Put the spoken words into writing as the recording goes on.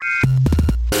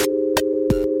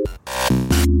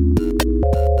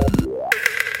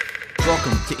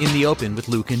to In the Open with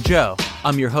Luke and Joe.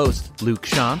 I'm your host, Luke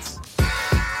Shantz.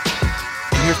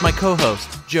 And here's my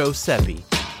co-host, Joe Seppi.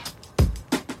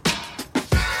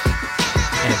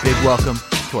 And a big welcome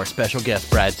to our special guest,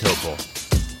 Brad Topol.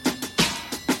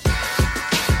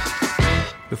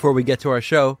 Before we get to our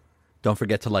show, don't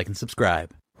forget to like and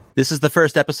subscribe. This is the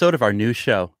first episode of our new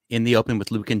show, In the Open with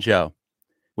Luke and Joe.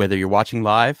 Whether you're watching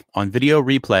live, on video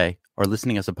replay, or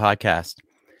listening as a podcast,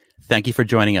 thank you for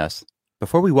joining us.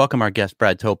 Before we welcome our guest,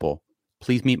 Brad Topol,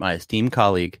 please meet my esteemed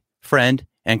colleague, friend,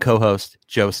 and co-host,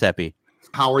 Joe Seppi.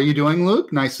 How are you doing,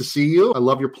 Luke? Nice to see you. I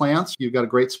love your plants. You've got a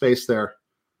great space there.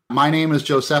 My name is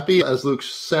Joe Seppi. As Luke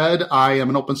said, I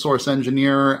am an open source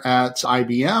engineer at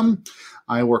IBM.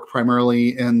 I work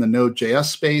primarily in the Node.js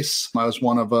space. I was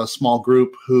one of a small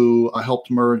group who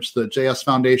helped merge the JS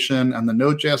Foundation and the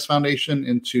Node.js Foundation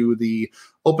into the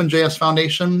OpenJS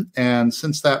Foundation. And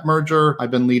since that merger,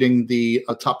 I've been leading the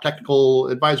top technical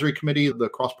advisory committee, the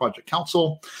Cross Project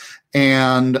Council.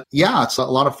 And yeah, it's a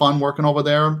lot of fun working over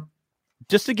there.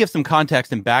 Just to give some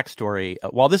context and backstory,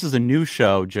 while this is a new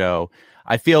show, Joe,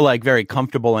 I feel like very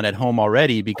comfortable and at home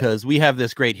already because we have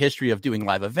this great history of doing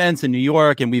live events in New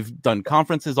York and we've done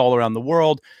conferences all around the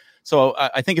world. So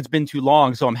I think it's been too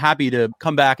long. So I'm happy to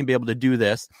come back and be able to do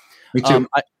this. Me too.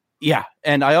 Yeah.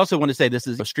 And I also want to say this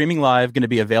is streaming live, going to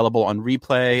be available on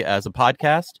replay as a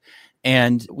podcast.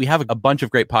 And we have a bunch of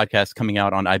great podcasts coming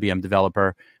out on IBM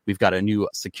Developer. We've got a new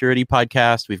security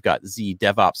podcast. We've got Z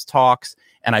DevOps Talks.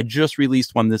 And I just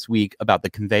released one this week about the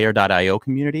Conveyor.io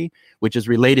community, which is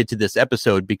related to this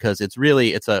episode because it's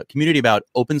a community about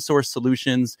open source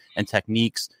solutions and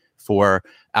techniques for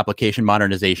application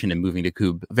modernization and moving to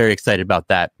Kube. Very excited about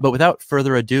that. But without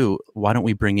further ado, why don't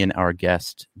we bring in our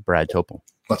guest, Brad Topol?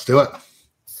 Let's do it.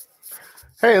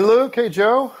 Hey, Luke. Hey,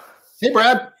 Joe. Hey,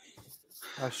 Brad.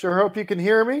 I sure hope you can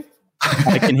hear me.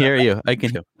 I can hear you. I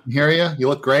can hear you. You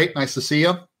look great. Nice to see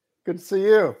you. Good to see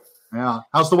you. Yeah.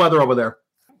 How's the weather over there?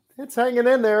 It's hanging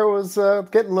in there. It was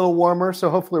getting a little warmer, so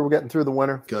hopefully we're getting through the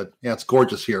winter. Good. Yeah, it's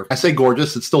gorgeous here. I say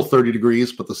gorgeous. It's still 30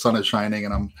 degrees, but the sun is shining,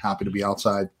 and I'm happy to be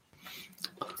outside.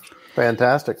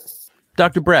 Fantastic.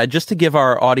 Dr. Brad, just to give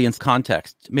our audience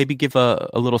context, maybe give a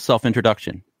little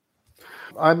self-introduction.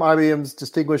 I'm IBM's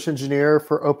Distinguished Engineer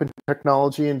for Open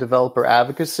Technology and Developer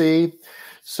Advocacy.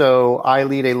 So I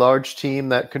lead a large team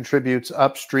that contributes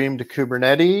upstream to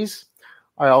Kubernetes.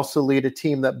 I also lead a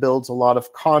team that builds a lot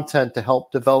of content to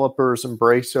help developers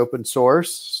embrace open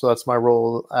source. So that's my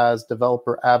role as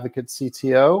Developer Advocate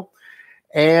CTO.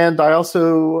 And I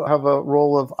also have a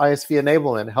role of ISV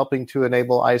enablement, helping to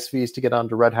enable ISVs to get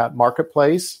onto Red Hat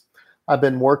Marketplace. I've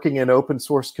been working in open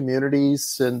source communities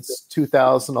since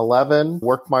 2011,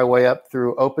 worked my way up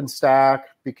through OpenStack,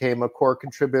 became a core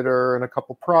contributor in a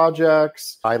couple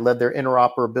projects. I led their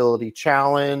interoperability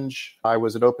challenge. I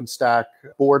was an OpenStack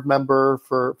board member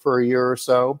for a year or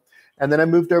so. And then I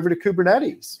moved over to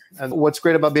Kubernetes. And what's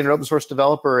great about being an open source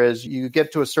developer is you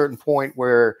get to a certain point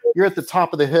where you're at the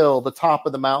top of the hill, the top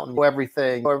of the mountain, know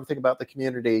everything about the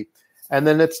community. And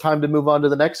then it's time to move on to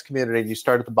the next community. And you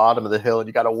start at the bottom of the hill and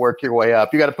you got to work your way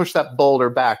up. You got to push that boulder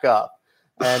back up.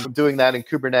 And doing that in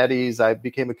Kubernetes, I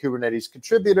became a Kubernetes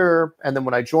contributor. And then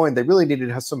when I joined, they really needed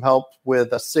to have some help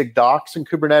with SIG docs in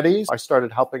Kubernetes. I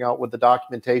started helping out with the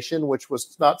documentation, which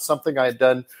was not something I had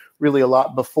done really a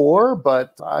lot before.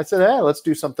 But I said, hey, let's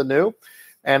do something new.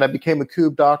 And I became a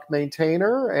KubeDoc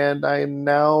maintainer. And I am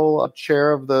now a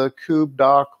chair of the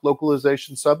KubeDoc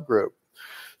localization subgroup.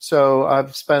 So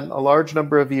I've spent a large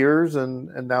number of years and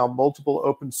now multiple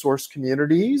open source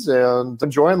communities and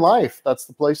enjoying life. That's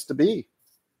the place to be.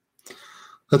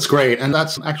 That's great. And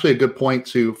that's actually a good point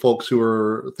to folks who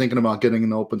are thinking about getting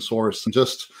into open source and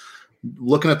just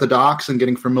looking at the docs and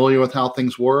getting familiar with how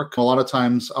things work. A lot of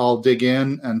times I'll dig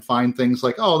in and find things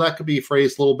like, oh, that could be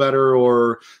phrased a little better,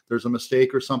 or there's a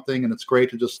mistake or something. And it's great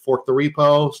to just fork the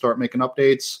repo, start making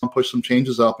updates, and push some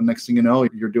changes up. And next thing you know,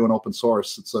 you're doing open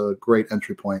source. It's a great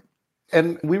entry point.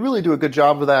 And we really do a good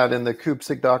job of that in the Kube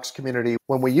SIG docs community.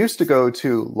 When we used to go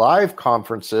to live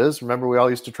conferences, remember we all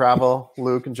used to travel,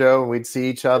 Luke and Joe, and we'd see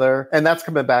each other. And that's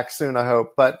coming back soon, I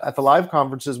hope. But at the live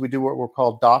conferences, we do what we're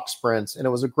called doc sprints. And it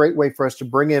was a great way for us to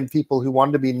bring in people who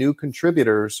wanted to be new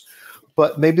contributors,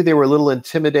 but maybe they were a little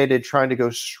intimidated trying to go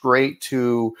straight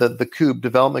to the Kube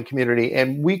development community.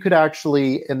 And we could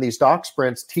actually, in these doc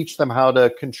sprints, teach them how to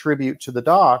contribute to the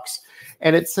docs.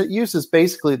 And it uses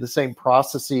basically the same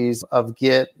processes of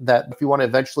Git that if you want to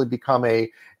eventually become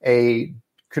a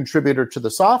contributor to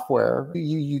the software,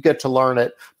 you get to learn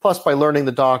it. Plus, by learning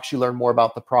the docs, you learn more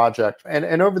about the project.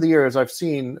 And over the years, I've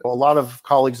seen a lot of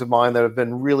colleagues of mine that have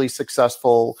been really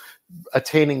successful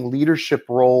attaining leadership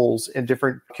roles in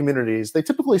different communities, they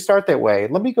typically start that way.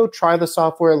 Let me go try the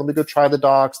software. Let me go try the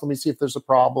docs. Let me see if there's a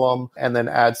problem, and then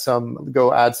add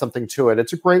something to it.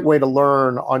 It's a great way to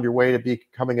learn on your way to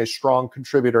becoming a strong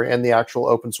contributor in the actual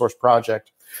open source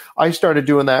project. I started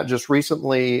doing that just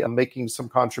recently, making some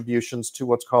contributions to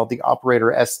what's called the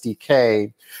Operator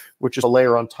SDK, which is a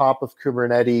layer on top of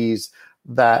Kubernetes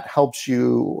that helps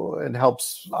you and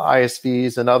helps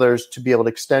ISVs and others to be able to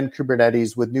extend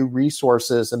Kubernetes with new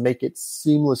resources and make it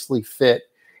seamlessly fit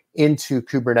into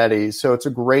Kubernetes. So it's a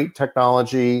great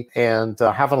technology, and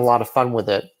having a lot of fun with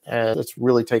it. And it's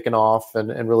really taken off,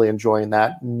 and really enjoying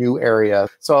that new area.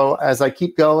 So as I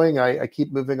keep going, I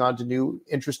keep moving on to new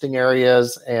interesting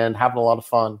areas and having a lot of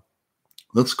fun.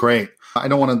 That's great. I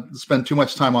don't want to spend too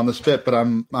much time on this bit, but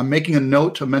I'm making a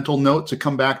mental note to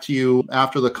come back to you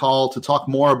after the call to talk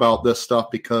more about this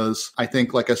stuff, because I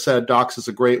think, like I said, Docs is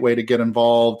a great way to get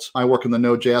involved. I work in the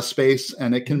Node.js space,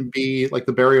 and it can be like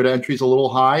the barrier to entry is a little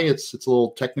high. It's a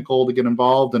little technical to get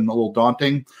involved and a little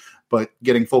daunting, but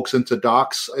getting folks into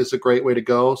Docs is a great way to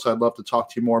go. So I'd love to talk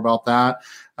to you more about that.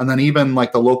 And then even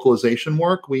like the localization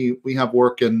work, we have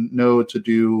work in Node to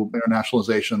do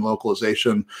internationalization,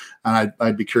 localization. And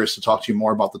I'd be curious to talk to you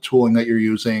more about the tooling that you're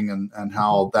using and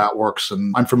how that works.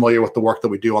 And I'm familiar with the work that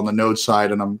we do on the Node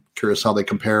side, and I'm curious how they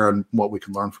compare and what we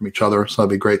can learn from each other. So it'd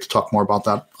be great to talk more about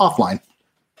that offline.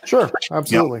 Sure,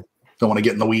 absolutely. Yep. Don't want to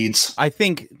get in the weeds. I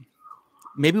think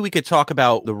maybe we could talk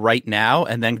about the right now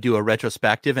and then do a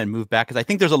retrospective and move back, because I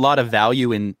think there's a lot of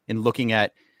value in looking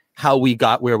at how we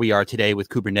got where we are today with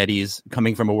Kubernetes,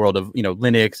 coming from a world of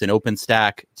Linux and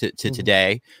OpenStack to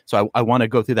today. So I want to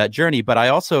go through that journey, but I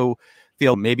also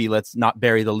feel maybe let's not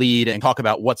bury the lead and talk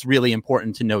about what's really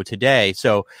important to know today.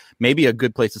 So maybe a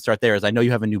good place to start there is, I know you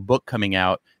have a new book coming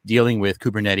out dealing with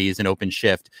Kubernetes and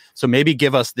OpenShift. So maybe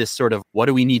give us this sort of, what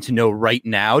do we need to know right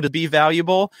now to be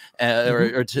valuable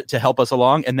or to help us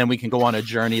along? And then we can go on a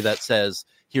journey that says,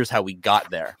 here's how we got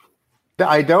there.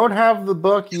 I don't have the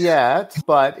book yet,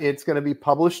 but it's going to be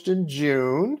published in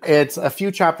June. It's a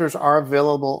few chapters are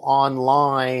available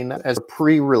online as a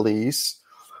pre-release.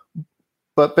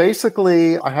 But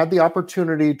basically, I had the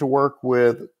opportunity to work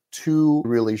with two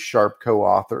really sharp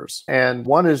co-authors. And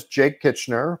one is Jake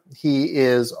Kitchener. He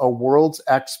is a world's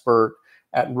expert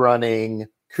at running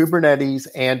Kubernetes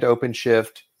and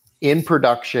OpenShift in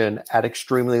production at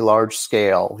extremely large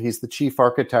scale. He's the chief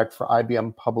architect for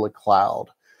IBM Public Cloud.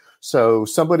 So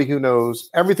somebody who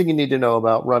knows everything you need to know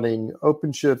about running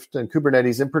OpenShift and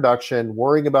Kubernetes in production,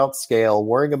 worrying about scale,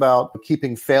 worrying about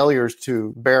keeping failures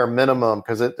to bare minimum,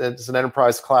 because it's an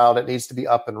enterprise cloud. It needs to be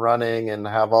up and running and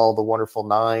have all the wonderful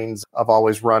nines of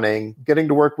always running. Getting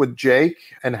to work with Jake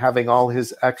and having all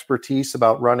his expertise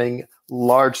about running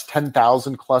large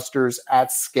 10,000 clusters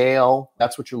at scale.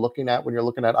 That's what you're looking at when you're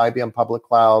looking at IBM Public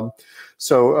Cloud.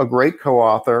 So a great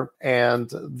co-author. And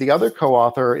the other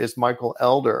co-author is Michael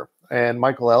Elder. And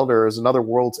Michael Elder is another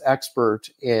world's expert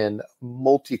in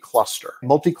multi-cluster,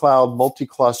 multi-cloud,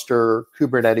 multi-cluster,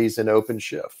 Kubernetes, and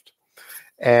OpenShift.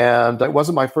 And it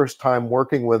wasn't my first time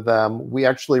working with them. We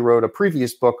actually wrote a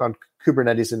previous book on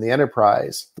Kubernetes in the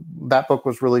enterprise. That book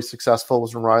was really successful. It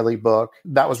was an O'Reilly book.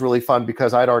 That was really fun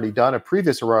because I'd already done a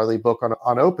previous O'Reilly book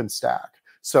on OpenStack.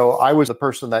 So I was the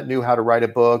person that knew how to write a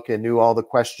book and knew all the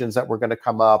questions that were going to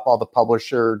come up, all the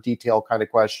publisher detail kind of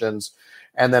questions.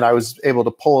 And then I was able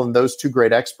to pull in those two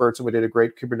great experts, and we did a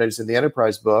great Kubernetes in the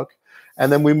enterprise book. And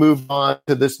then we moved on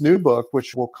to this new book,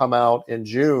 which will come out in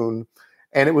June.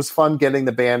 And it was fun getting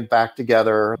the band back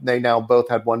together. They now both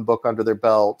had one book under their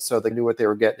belt, so they knew what they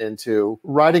were getting into.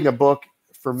 Writing a book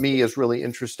for me is really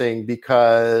interesting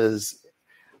because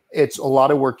it's a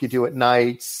lot of work you do at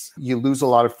nights. You lose a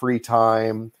lot of free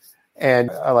time.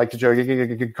 And I like to joke,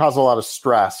 it can cause a lot of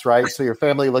stress, right? So your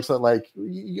family looks at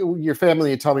your family,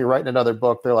 you tell me writing another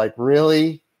book, they're like,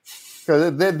 really?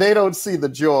 Because they don't see the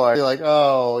joy. They're like,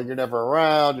 oh, you're never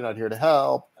around. You're not here to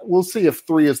help. We'll see if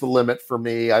 3 is the limit for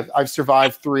me. I've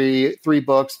survived three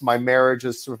books. My marriage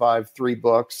has survived 3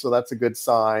 books. So that's a good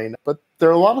sign. But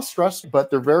they're a lot of stress, but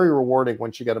they're very rewarding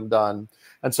once you get them done.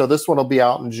 And so this one will be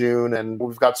out in June, and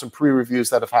we've got some pre-reviews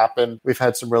that have happened. We've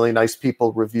had some really nice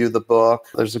people review the book.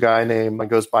 There's a guy named,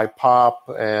 goes by Pop,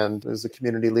 and is a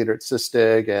community leader at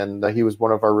Sysdig, and he was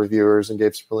one of our reviewers and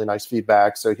gave some really nice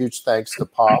feedback. So huge thanks to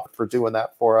Pop for doing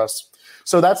that for us.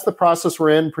 So that's the process we're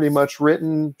in, pretty much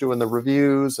written, doing the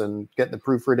reviews and getting the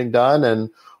proofreading done. And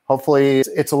hopefully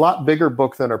it's a lot bigger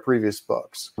book than our previous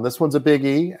books. This one's a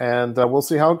biggie, and we'll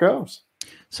see how it goes.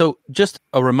 So just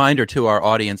a reminder to our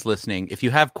audience listening, if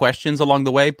you have questions along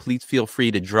the way, please feel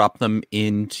free to drop them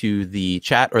into the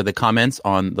chat or the comments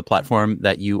on the platform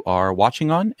that you are watching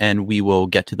on, and we will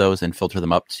get to those and filter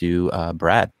them up to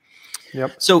Brad.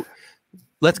 Yep. So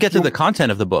let's get to the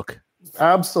content of the book.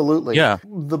 Absolutely. Yeah.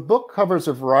 The book covers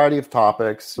a variety of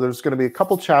topics. There's going to be a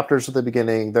couple chapters at the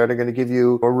beginning that are going to give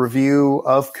you a review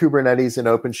of Kubernetes and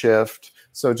OpenShift.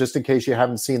 So just in case you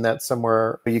haven't seen that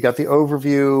somewhere, you got the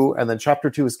overview, and then chapter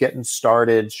 2 is getting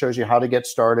started, shows you how to get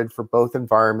started for both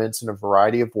environments in a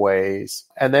variety of ways.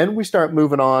 And then we start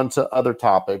moving on to other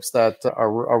topics that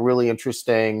are really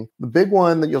interesting. The big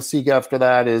one that you'll see after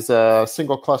that is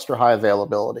single cluster high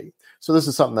availability. So this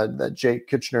is something that Jake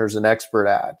Kitchener is an expert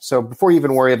at. So before you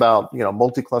even worry about,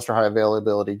 multi-cluster high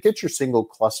availability, get your single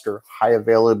cluster high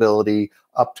availability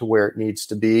up to where it needs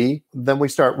to be. Then we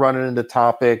start running into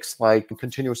topics like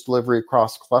continuous delivery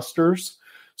across clusters.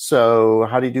 So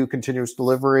how do you do continuous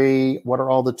delivery? What are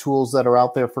all the tools that are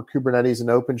out there for Kubernetes and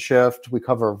OpenShift? We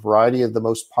cover a variety of the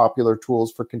most popular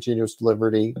tools for continuous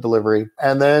delivery.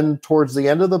 And then towards the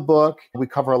end of the book, we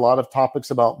cover a lot of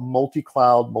topics about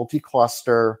multi-cloud,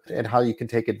 multi-cluster, and how you can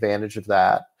take advantage of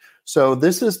that. So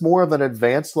this is more of an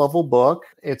advanced level book.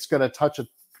 It's going to touch a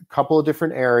couple of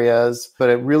different areas, but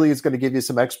it really is going to give you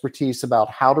some expertise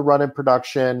about how to run in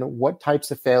production, what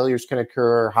types of failures can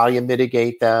occur, how you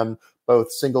mitigate them,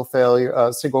 both single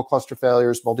cluster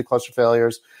failures, multi-cluster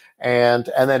failures, and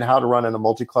then how to run in a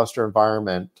multi-cluster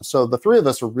environment. So the three of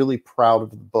us are really proud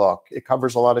of the book. It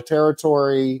covers a lot of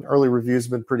territory. Early reviews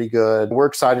have been pretty good. We're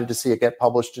excited to see it get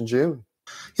published in June.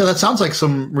 Yeah, that sounds like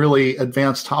some really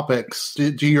advanced topics.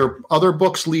 Do your other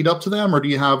books lead up to them, or do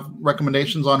you have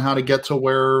recommendations on how to get to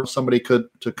where somebody could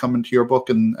to come into your book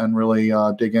and really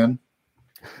dig in?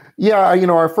 Yeah,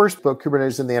 our first book,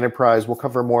 Kubernetes in the Enterprise, will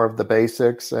cover more of the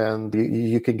basics, and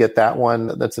you can get that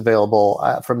one that's available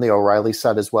from the O'Reilly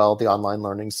site as well, the online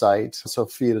learning site. So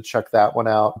for you to check that one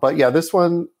out. But yeah, this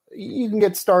one, you can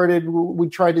get started. We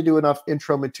tried to do enough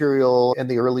intro material in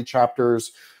the early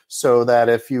chapters so that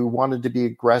if you wanted to be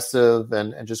aggressive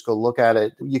and just go look at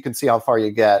it, you can see how far you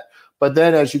get. But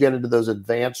then as you get into those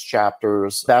advanced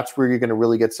chapters, that's where you're going to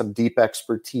really get some deep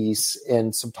expertise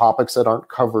in some topics that aren't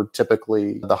covered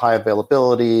typically. The high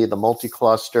availability, the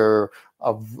multi-cluster,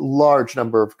 a large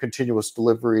number of continuous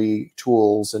delivery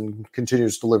tools and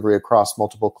continuous delivery across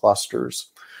multiple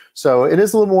clusters. So it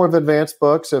is a little more of an advanced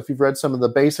book. So if you've read some of the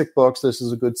basic books, this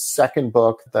is a good second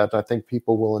book that I think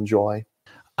people will enjoy.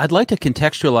 I'd like to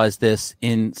contextualize this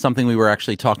in something we were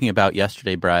actually talking about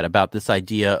yesterday, Brad, about this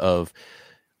idea of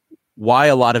why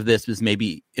a lot of this is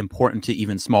maybe important to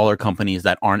even smaller companies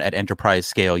that aren't at enterprise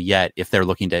scale yet, if they're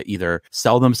looking to either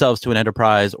sell themselves to an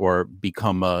enterprise or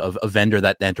become a vendor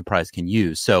that the enterprise can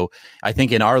use. So I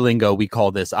think in our lingo, we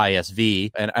call this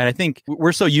ISV. And I think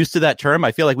we're so used to that term.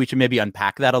 I feel like we should maybe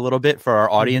unpack that a little bit for our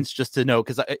audience just to know,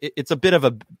 because it's a bit of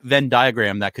a Venn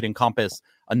diagram that could encompass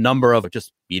a number of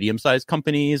just medium-sized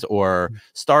companies or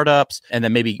startups. And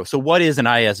then maybe, so what is an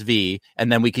ISV? And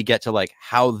then we could get to like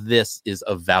how this is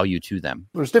of value to them.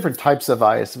 There's different types of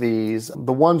ISVs.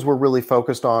 The ones we're really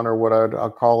focused on are what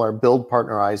I'll call our build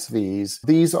partner ISVs.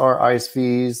 These are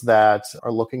ISVs that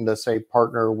are looking to, say,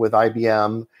 partner with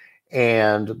IBM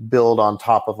and build on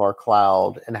top of our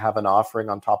cloud and have an offering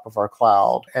on top of our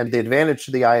cloud. And the advantage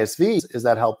to the ISVs is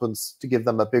that helps us to give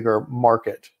them a bigger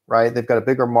market, right? They've got a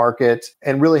bigger market.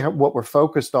 And really what we're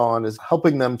focused on is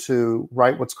helping them to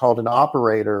write what's called an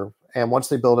operator. And once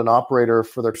they build an operator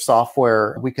for their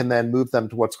software, we can then move them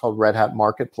to what's called Red Hat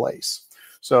Marketplace.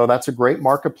 So that's a great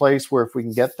marketplace where if we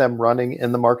can get them running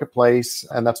in the marketplace,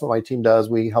 and that's what my team does,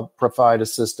 we help provide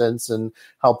assistance and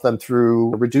help them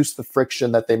through, reduce the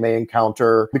friction that they may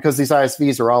encounter, because these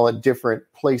ISVs are all at different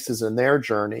places in their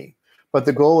journey. But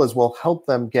the goal is we'll help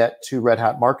them get to Red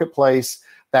Hat Marketplace.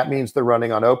 That means they're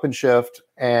running on OpenShift.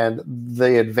 And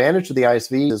the advantage of the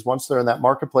ISV is once they're in that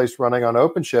marketplace running on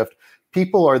OpenShift,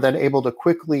 people are then able to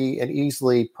quickly and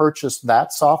easily purchase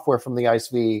that software from the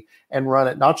ISV and run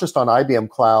it not just on IBM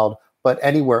Cloud, but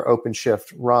anywhere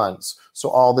OpenShift runs. So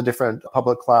all the different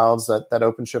public clouds that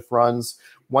OpenShift runs,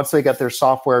 once they get their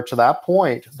software to that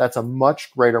point, that's a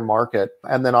much greater market.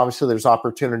 And then obviously there's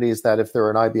opportunities that if they're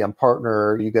an IBM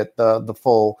partner, you get the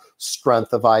full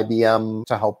strength of IBM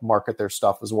to help market their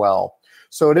stuff as well.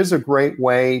 So it is a great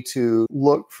way to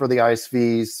look for the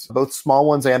ISVs, both small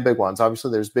ones and big ones. Obviously,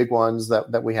 there's big ones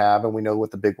that we have, and we know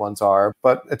what the big ones are.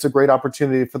 But it's a great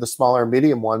opportunity for the smaller and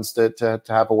medium ones to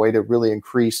have a way to really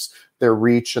increase their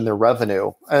reach and their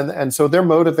revenue. And so they're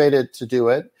motivated to do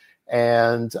it.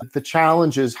 And the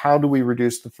challenge is, how do we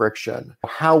reduce the friction?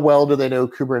 How well do they know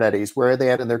Kubernetes? Where are they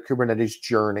at in their Kubernetes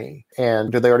journey? And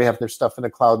do they already have their stuff in a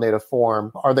cloud native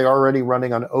form? Are they already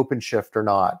running on OpenShift or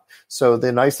not? So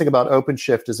the nice thing about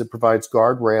OpenShift is it provides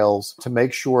guardrails to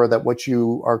make sure that what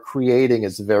you are creating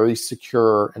is very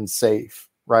secure and safe,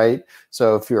 right?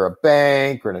 So if you're a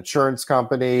bank or an insurance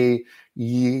company,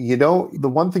 you don't, the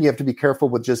one thing you have to be careful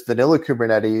with just vanilla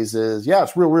Kubernetes is, yeah,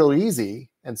 it's real easy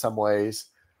in some ways,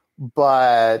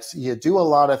 but you do a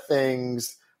lot of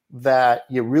things that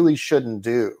you really shouldn't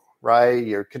do, right?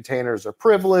 Your containers are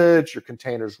privileged, your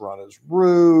containers run as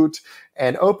root,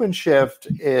 and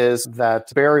OpenShift is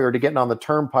that barrier to getting on the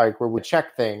turnpike where we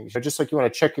check things. Just like you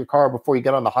want to check your car before you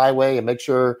get on the highway and make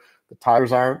sure the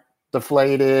tires aren't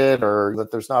deflated or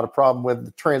that there's not a problem with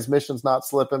the transmission's not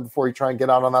slipping before you try and get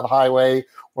out on that highway,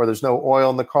 or there's no oil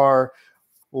in the car.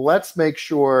 Let's make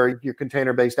sure your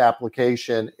container-based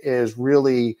application is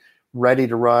really ready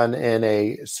to run in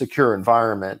a secure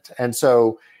environment. And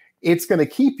so it's going to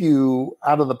keep you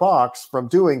out of the box from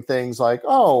doing things like,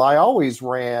 oh, I always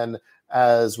ran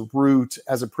as root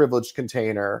as a privileged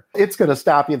container. It's going to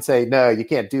stop you and say, no, you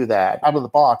can't do that. Out of the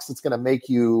box, it's going to make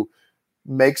you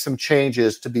make some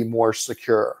changes to be more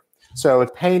secure. So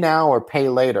it's pay now or pay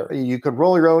later. You could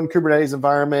roll your own Kubernetes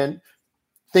environment,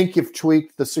 think you've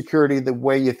tweaked the security the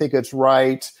way you think it's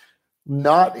right,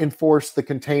 not enforce the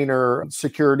container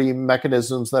security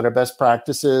mechanisms that are best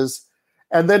practices,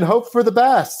 and then hope for the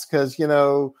best, because,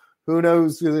 who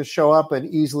knows who's going to show up and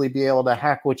easily be able to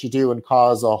hack what you do and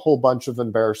cause a whole bunch of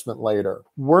embarrassment later.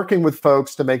 Working with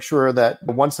folks to make sure that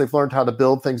once they've learned how to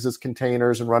build things as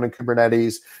containers and run in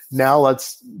Kubernetes, now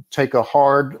let's take a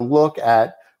hard look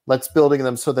at building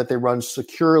them so that they run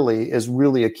securely is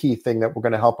really a key thing that we're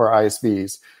going to help our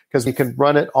ISVs. Because you can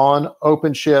run it on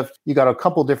OpenShift. You got a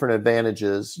couple different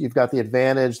advantages. You've got the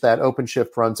advantage that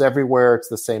OpenShift runs everywhere. It's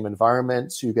the same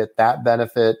environment, so you get that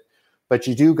benefit. But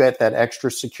you do get that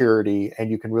extra security,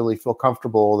 and you can really feel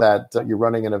comfortable that you're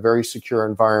running in a very secure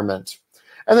environment.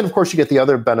 And then, of course, you get the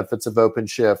other benefits of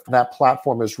OpenShift. That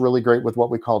platform is really great with what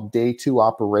we call day two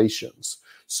operations.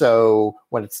 So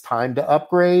when it's time to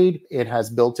upgrade, it has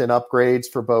built-in upgrades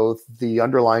for both the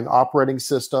underlying operating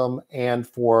system and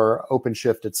for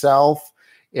OpenShift itself.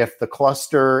 If the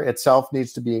cluster itself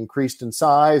needs to be increased in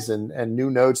size and new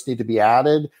nodes need to be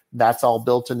added, that's all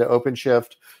built into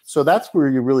OpenShift. So that's where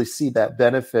you really see that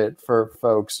benefit for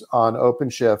folks on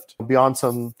OpenShift. Beyond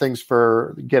some things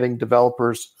for getting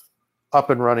developers up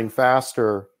and running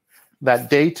faster,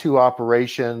 that day two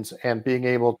operations and being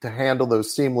able to handle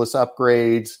those seamless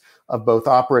upgrades of both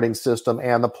operating system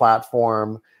and the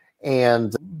platform,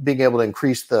 and being able to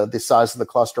increase the size of the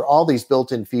cluster, all these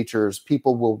built-in features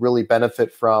people will really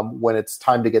benefit from when it's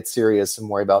time to get serious and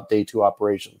worry about day two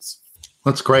operations.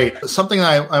 That's great. Something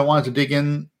I wanted to dig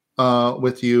in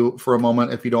with you for a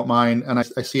moment, if you don't mind. And I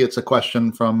see it's a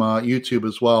question from YouTube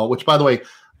as well, which, by the way,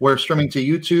 we're streaming to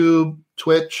YouTube,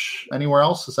 Twitch, anywhere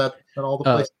else? Is that all the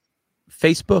places?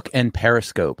 Facebook and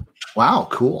Periscope. Wow,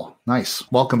 cool. Nice.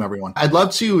 Welcome, everyone. I'd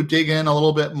love to dig in a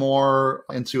little bit more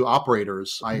into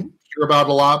operators. I hear about it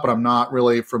a lot, but I'm not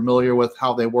really familiar with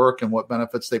how they work and what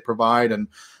benefits they provide. And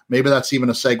maybe that's even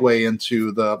a segue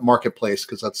into the marketplace,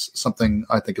 because that's something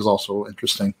I think is also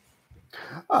interesting.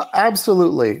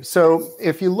 Absolutely. So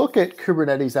if you look at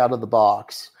Kubernetes out of the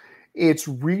box, it's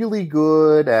really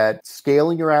good at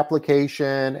scaling your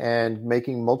application and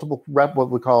making multiple what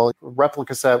we call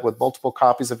replica set with multiple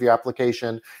copies of your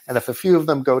application. And if a few of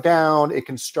them go down, it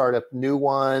can start up new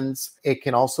ones. It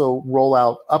can also roll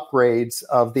out upgrades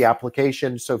of the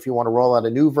application. So if you want to roll out a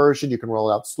new version, you can roll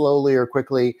it out slowly or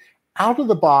quickly. Out of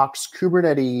the box,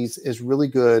 Kubernetes is really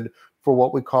good for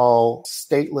what we call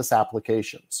stateless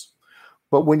applications.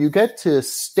 But when you get to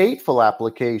stateful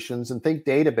applications and think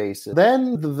databases,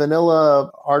 then the vanilla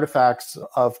artifacts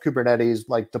of Kubernetes,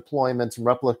 like deployments and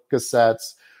replica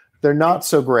sets, they're not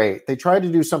so great. They tried to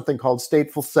do something called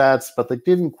stateful sets, but they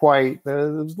didn't quite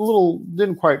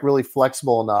really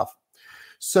flexible enough.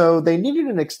 So they needed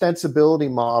an extensibility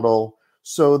model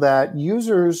so that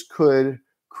users could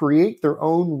create their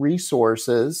own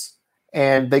resources,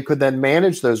 and they could then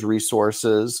manage those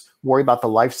resources, worry about the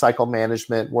lifecycle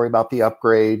management, worry about the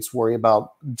upgrades, worry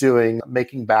about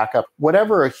making backup.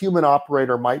 Whatever a human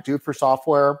operator might do for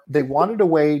software, they wanted a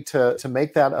way to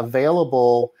make that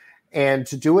available and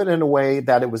to do it in a way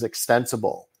that it was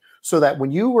extensible. So that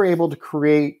when you were able to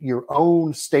create your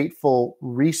own stateful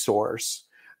resource,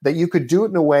 that you could do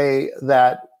it in a way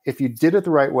that if you did it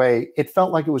the right way, it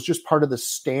felt like it was just part of the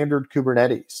standard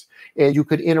Kubernetes. And you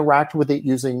could interact with it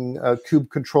using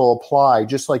kube control apply,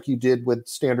 just like you did with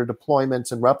standard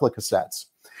deployments and replica sets.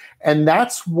 And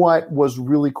that's what was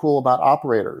really cool about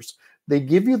operators. They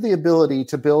give you the ability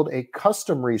to build a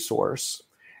custom resource,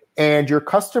 and your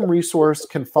custom resource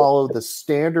can follow the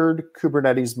standard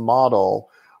Kubernetes model,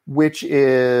 which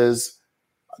is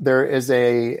there is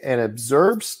an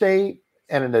observed state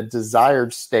and a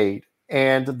desired state.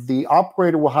 And the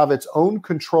operator will have its own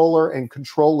controller and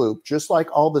control loop, just like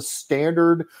all the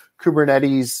standard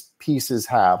Kubernetes pieces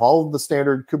have. All of the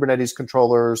standard Kubernetes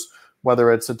controllers,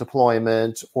 whether it's a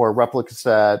deployment or replica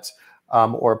set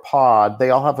or pod, they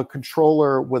all have a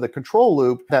controller with a control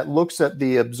loop that looks at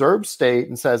the observed state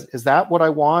and says, is that what I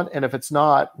want? And if it's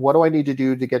not, what do I need to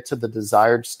do to get to the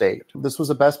desired state? This was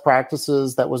a best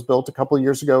practices that was built a couple of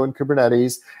years ago in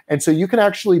Kubernetes. And so you can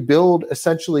actually build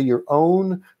essentially your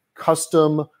own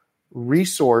custom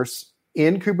resource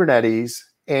in Kubernetes,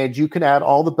 and you can add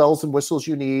all the bells and whistles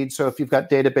you need. So if you've got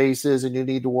databases and you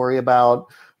need to worry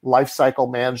about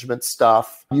lifecycle management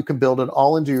stuff, you can build it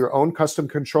all into your own custom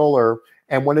controller.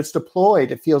 And when it's deployed,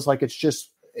 it feels like it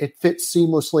fits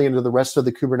seamlessly into the rest of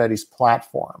the Kubernetes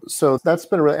platform. So that's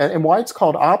been, and why it's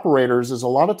called operators is a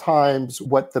lot of times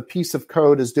what the piece of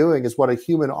code is doing is what a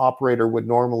human operator would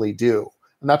normally do.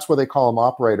 And that's why they call them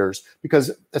operators,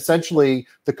 because essentially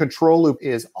the control loop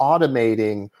is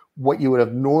automating what you would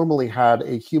have normally had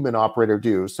a human operator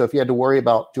do. So if you had to worry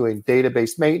about doing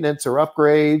database maintenance or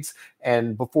upgrades,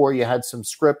 and before you had some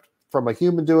script from a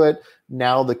human do it,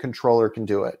 now the controller can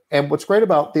do it. And what's great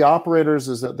about the operators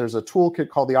is that there's a toolkit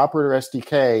called the Operator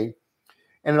SDK,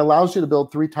 and it allows you to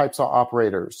build 3 types of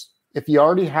operators. If you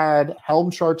already had Helm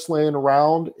charts laying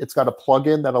around, it's got a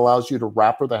plugin that allows you to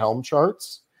wrapper the Helm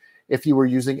charts. If you were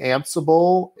using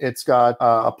Ansible, it's got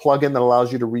a plugin that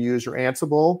allows you to reuse your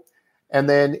Ansible. And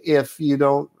then if you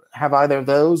don't have either of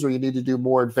those, or you need to do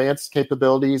more advanced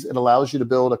capabilities, it allows you to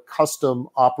build a custom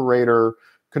operator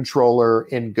controller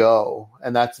in Go.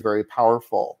 And that's very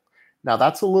powerful. Now,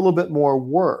 that's a little bit more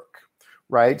work,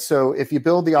 right? So if you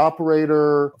build the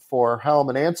operator for Helm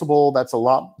and Ansible,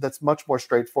 that's much more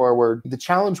straightforward. The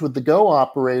challenge with the Go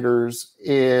operators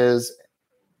is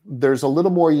there's a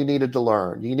little more you needed to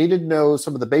learn. You needed to know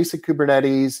some of the basic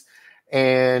Kubernetes,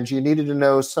 and you needed to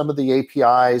know some of the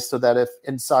APIs so that if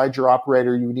inside your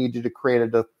operator you needed to create a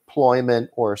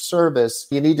deployment or a service,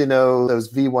 you need to know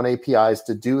those V1 APIs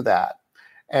to do that.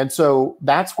 And so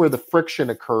that's where the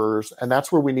friction occurs, and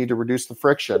that's where we need to reduce the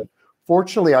friction.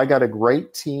 Fortunately, I got a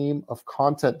great team of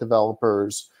content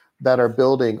developers that are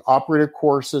building operator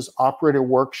courses, operator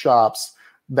workshops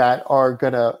that are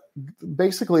going to,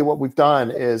 basically what we've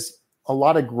done is a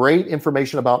lot of great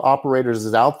information about operators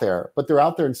is out there, but they're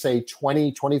out there in say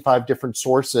 20, 25 different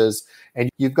sources, and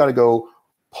you've got to go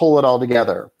pull it all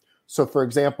together. So for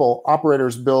example,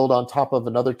 operators build on top of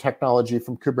another technology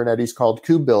from Kubernetes called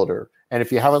KubeBuilder. And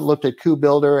if you haven't looked at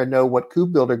KubeBuilder and know what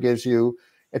KubeBuilder gives you,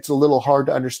 it's a little hard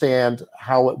to understand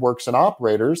how it works in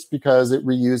operators because it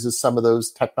reuses some of those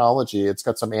technology. It's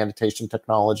got some annotation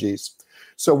technologies.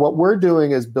 So what we're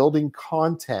doing is building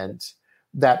content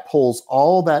that pulls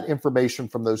all that information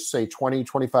from those, say, 20,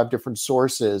 25 different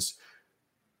sources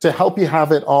to help you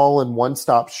have it all in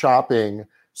one-stop shopping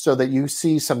so that you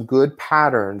see some good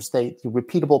patterns,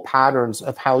 repeatable patterns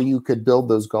of how you could build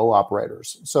those Go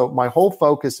operators. So my whole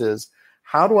focus is,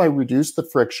 how do I reduce the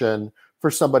friction for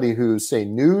somebody who's, say,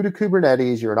 new to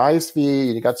Kubernetes? You're an ISV,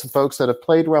 and you got some folks that have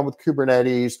played around with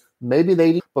Kubernetes. Maybe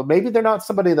they're not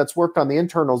somebody that's worked on the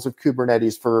internals of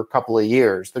Kubernetes for a couple of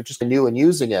years. They're just new and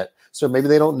using it. So maybe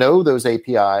they don't know those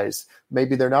APIs.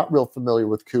 Maybe they're not real familiar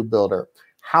with KubeBuilder.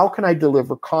 How can I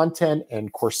deliver content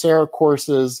and Coursera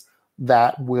courses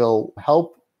that will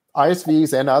help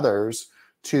ISVs and others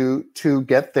to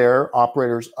get their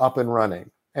operators up and running?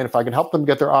 And if I can help them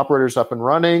get their operators up and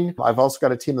running, I've also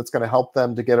got a team that's going to help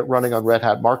them to get it running on Red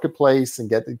Hat Marketplace and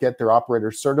get their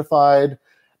operators certified.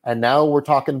 And now we're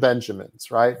talking Benjamins,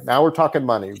 right? Now we're talking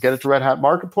money. Get it to Red Hat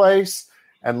Marketplace,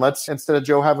 and let's, instead of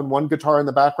Joe having one guitar in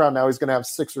the background, now he's going to have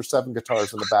 6 or 7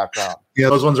 guitars in the background. Yeah,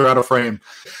 those ones are out of frame.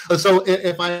 So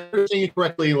if I understand you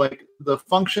correctly, like the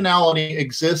functionality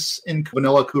exists in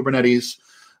vanilla Kubernetes,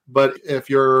 but if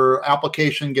your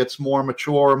application gets more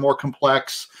mature, more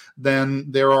complex, then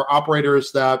there are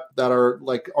operators that are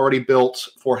like already built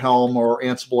for Helm or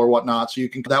Ansible or whatnot. So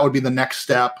that would be the next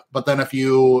step. But then if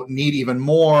you need even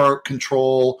more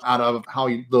control out of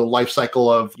the life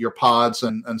cycle of your pods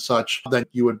and such, then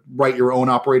you would write your own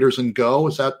operators in Go.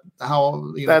 Is that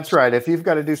how? That's right. If you've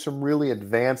got to do some really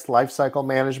advanced life cycle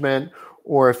management,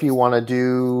 or if you want to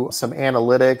do some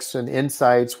analytics and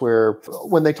insights, where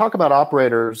when they talk about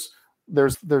operators,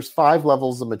 there's 5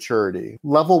 levels of maturity.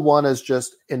 Level 1 is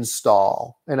just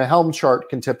install, and a Helm chart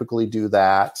can typically do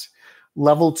that.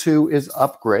 Level 2 is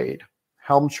upgrade.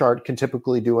 Helm chart can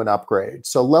typically do an upgrade.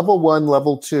 So level 1,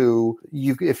 level 2,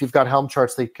 if you've got Helm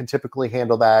charts, they can typically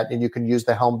handle that, and you can use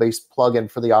the Helm-based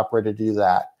plugin for the operator to do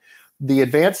that. The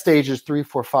advanced stages 3,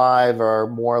 4, 5 are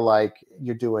more like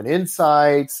you're doing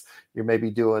insights, you're maybe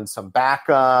doing some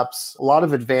backups, a lot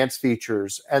of advanced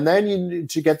features. And then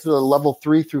to get to the level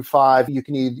 3 through 5, you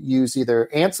can use either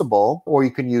Ansible or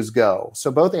you can use Go.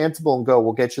 So both Ansible and Go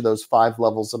will get you those 5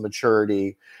 levels of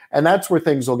maturity. And that's where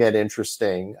things will get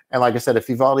interesting. And like I said, if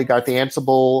you've already got the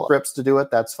Ansible scripts to do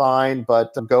it, that's fine.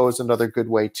 But Go is another good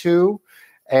way too.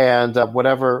 And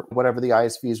whatever the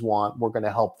ISVs want, we're going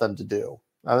to help them to do.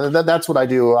 That's what I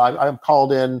do. I'm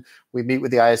called in. We meet with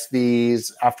the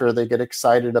ISVs after they get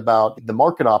excited about the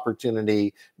market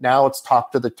opportunity. Now let's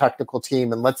talk to the technical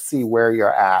team and let's see where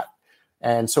you're at.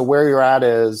 And so where you're at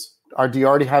is, do you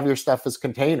already have your stuff as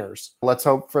containers? Let's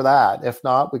hope for that. If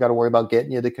not, we got to worry about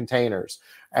getting you the containers.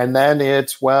 And then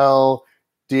it's, do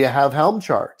you have Helm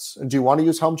charts? Do you want to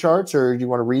use Helm charts, or do you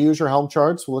want to reuse your Helm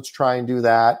charts? Well, let's try and do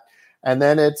that. And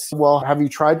then it's, have you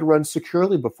tried to run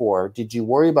securely before? Did you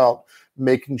worry about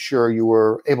making sure you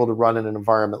were able to run in an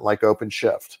environment like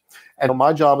OpenShift? And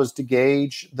my job is to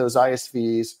gauge those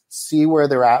ISVs, see where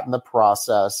they're at in the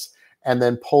process, and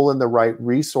then pull in the right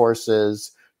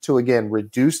resources to, again,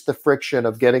 reduce the friction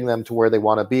of getting them to where they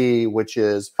want to be, which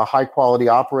is a high-quality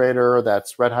operator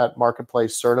that's Red Hat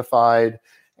Marketplace certified,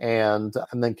 and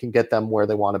then can get them where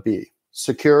they want to be.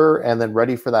 Secure and then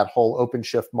ready for that whole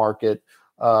OpenShift market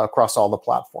across all the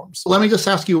platforms. Let me just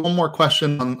ask you one more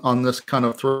question on this kind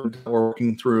of thread that we're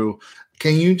working through.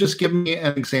 Can you just give me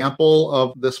an example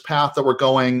of this path that we're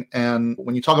going? And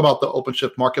when you talk about the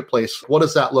OpenShift marketplace, what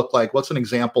does that look like? What's an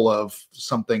example of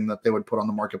something that they would put on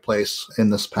the marketplace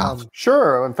in this path?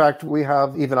 Sure. In fact, we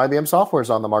have even IBM software is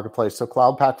on the marketplace. So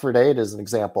Cloud Pak for Data is an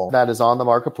example. That is on the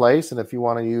marketplace. And if you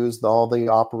want to use all the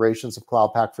operations of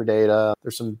Cloud Pak for Data,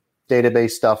 there's some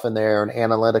database stuff in there and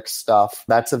analytics stuff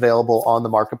that's available on the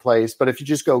marketplace. But if you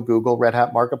just go Google Red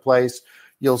Hat Marketplace,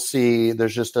 you'll see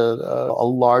there's just a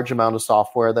large amount of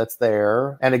software that's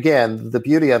there. And again, the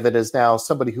beauty of it is now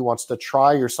somebody who wants to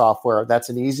try your software, that's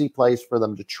an easy place for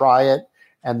them to try it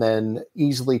and then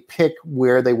easily pick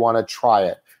where they want to try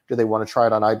it. Do they want to try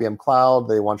it on IBM Cloud?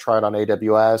 Do they want to try it on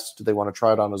AWS? Do they want to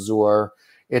try it on Azure?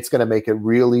 It's going to make it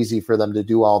real easy for them to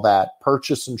do all that,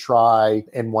 purchase and try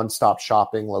in one-stop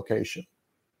shopping location.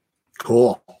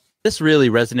 Cool. This really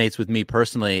resonates with me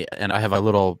personally, and I have a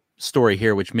little story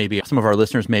here, which maybe some of our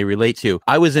listeners may relate to.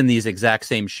 I was in these exact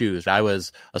same shoes. I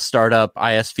was a startup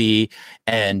ISV,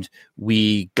 and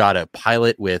we got a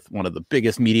pilot with one of the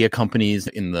biggest media companies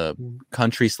in the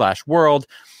country/world.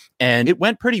 And it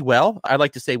went pretty well. I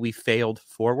like to say we failed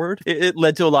forward. It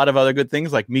led to a lot of other good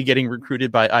things, like me getting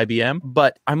recruited by IBM.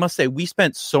 But I must say, we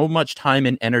spent so much time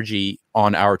and energy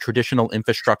on our traditional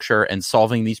infrastructure and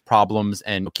solving these problems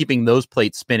and keeping those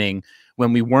plates spinning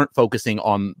when we weren't focusing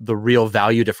on the real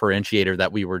value differentiator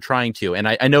that we were trying to. And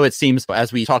I know it seems,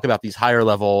 as we talk about these higher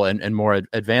level and more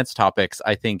advanced topics,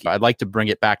 I think I'd like to bring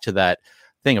it back to that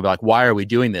thing of like, why are we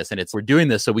doing this? And we're doing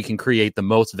this so we can create the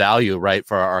most value, right,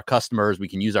 for our customers. We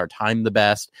can use our time the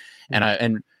best.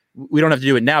 And we don't have to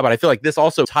do it now, but I feel like this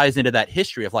also ties into that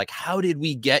history of like, how did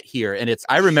we get here? And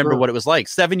I remember what it was like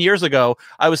 7 years ago.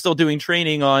 I was still doing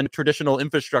training on traditional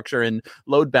infrastructure and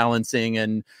load balancing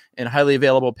and highly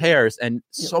available pairs. And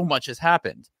so much has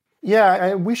happened. Yeah,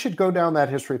 and we should go down that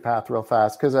history path real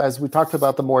fast, because as we talked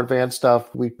about the more advanced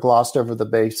stuff, we glossed over the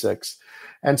basics.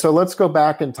 And so let's go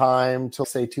back in time to,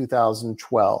 say,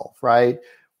 2012, right?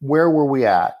 Where were we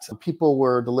at? People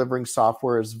were delivering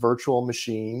software as virtual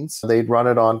machines. They'd run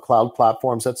it on cloud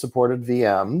platforms that supported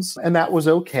VMs, and that was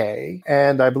okay.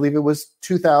 And I believe it was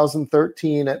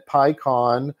 2013 at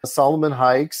PyCon, Solomon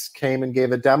Hykes came and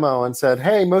gave a demo and said,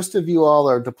 hey, most of you all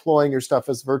are deploying your stuff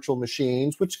as virtual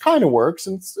machines, which kind of works,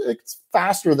 and it's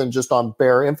faster than just on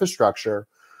bare infrastructure.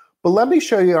 But let me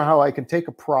show you how I can take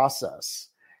a process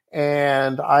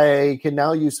and I can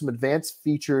now use some advanced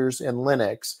features in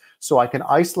Linux so I can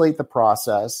isolate the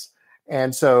process.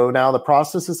 And so now the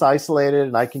process is isolated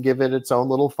and I can give it its own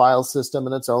little file system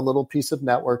and its own little piece of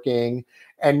networking.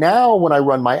 And now when I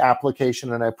run my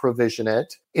application and I provision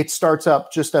it, it starts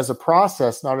up just as a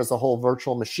process, not as a whole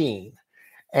virtual machine.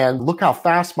 And look how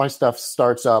fast my stuff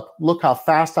starts up. Look how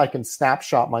fast I can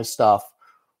snapshot my stuff.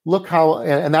 Look how,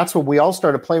 and that's when we all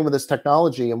started playing with this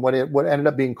technology. And what ended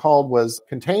up being called was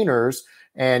containers.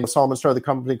 And Solomon started the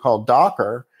company called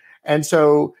Docker. And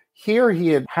so here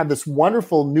he had this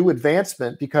wonderful new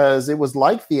advancement because it was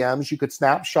like VMs. You could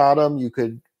snapshot them, you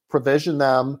could provision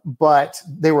them, but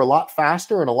they were a lot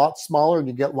faster and a lot smaller, and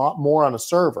you get a lot more on a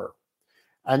server.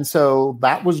 And so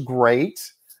that was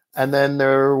great. And then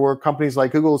there were companies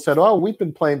like Google who said, oh, we've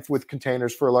been playing with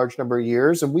containers for a large number of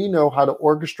years, and we know how to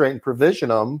orchestrate and provision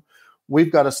them.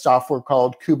 We've got a software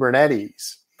called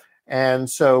Kubernetes. And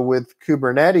so with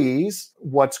Kubernetes,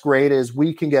 what's great is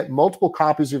we can get multiple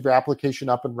copies of your application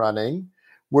up and running.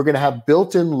 We're going to have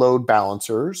built-in load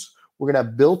balancers. We're going to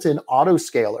have built-in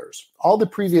autoscalers.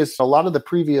 A lot of the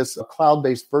previous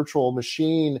cloud-based virtual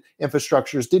machine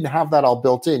infrastructures didn't have that all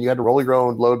built in. You had to roll your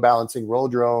own load balancing,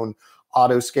 roll your own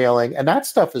auto-scaling, and that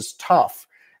stuff is tough.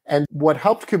 And what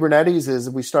helped Kubernetes is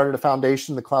we started a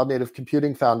foundation, the Cloud Native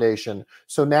Computing Foundation.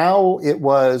 So now it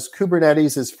was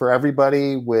Kubernetes is for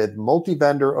everybody with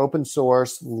multi-vendor, open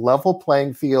source, level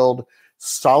playing field,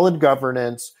 solid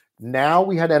governance. Now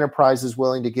we had enterprises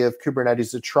willing to give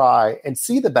Kubernetes a try and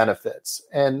see the benefits.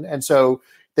 And so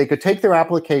they could take their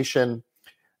application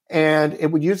and it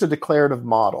would use a declarative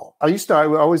model. I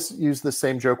would always use the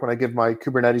same joke when I give my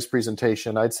Kubernetes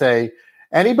presentation. I'd say,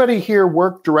 anybody here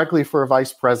work directly for a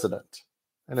vice president?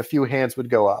 And a few hands would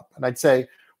go up. And I'd say,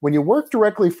 when you work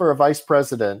directly for a vice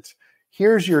president,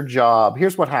 here's your job.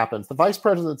 Here's what happens. The vice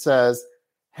president says,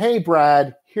 hey,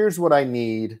 Brad, here's what I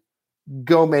need.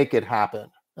 Go make it happen.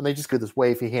 And they just do this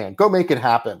wavy hand. Go make it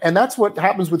happen. And that's what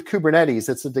happens with Kubernetes.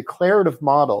 It's a declarative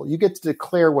model. You get to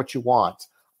declare what you want.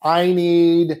 I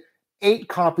need 8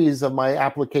 copies of my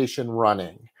application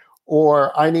running.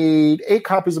 Or I need 8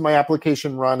 copies of my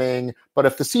application running, but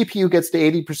if the CPU gets to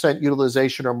 80%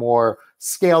 utilization or more,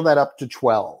 scale that up to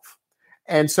 12.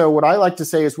 And so what I like to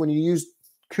say is when you use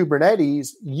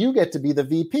Kubernetes, you get to be the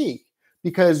VP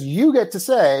because you get to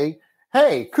say,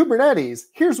 hey, Kubernetes,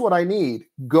 here's what I need.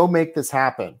 Go make this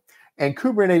happen. And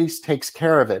Kubernetes takes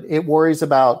care of it. It worries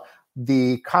about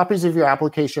the copies of your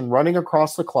application running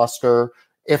across the cluster.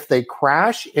 If they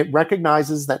crash, it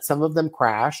recognizes that some of them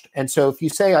crashed. And so if you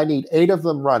say, I need 8 of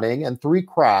them running and 3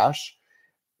 crash,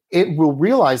 it will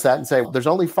realize that and say, there's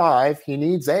only 5. He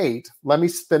needs 8. Let me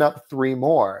spin up 3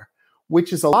 more,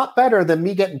 which is a lot better than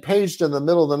me getting paged in the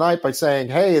middle of the night by saying,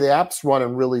 hey, the app's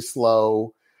running really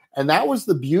slow. And that was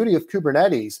the beauty of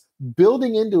Kubernetes,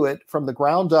 building into it from the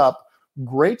ground up,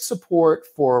 great support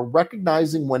for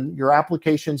recognizing when your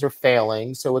applications are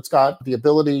failing. So it's got the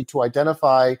ability to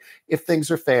identify if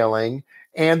things are failing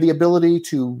and the ability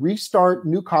to restart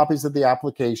new copies of the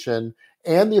application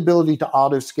and the ability to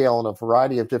auto scale in a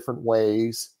variety of different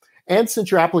ways. And since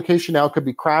your application now could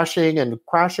be crashing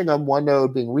on one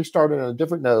node, being restarted on a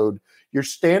different node, your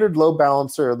standard load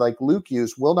balancer like Luke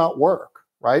used will not work.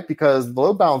 Right? Because the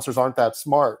load balancers aren't that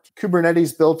smart.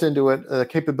 Kubernetes built into it a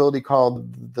capability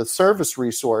called the service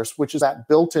resource, which is that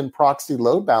built-in proxy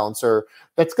load balancer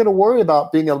that's going to worry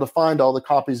about being able to find all the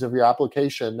copies of your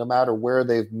application no matter where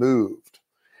they've moved.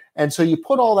 And so you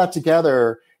put all that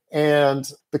together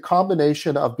and the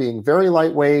combination of being very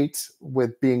lightweight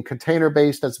with being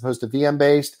container-based as opposed to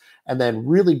VM-based, and then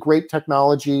really great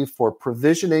technology for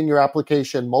provisioning your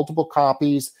application, multiple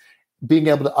copies, being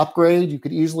able to upgrade. You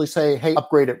could easily say, hey,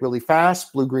 upgrade it really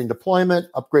fast, blue-green deployment,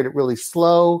 upgrade it really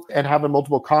slow, and having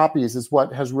multiple copies is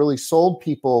what has really sold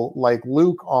people like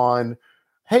Luke on,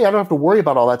 hey, I don't have to worry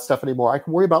about all that stuff anymore. I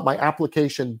can worry about my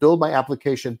application, build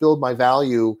my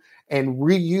value, and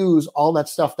reuse all that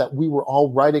stuff that we were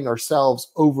all writing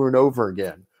ourselves over and over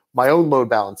again. My own load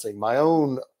balancing, my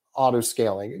own auto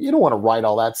scaling. You don't want to write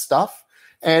all that stuff.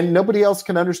 And nobody else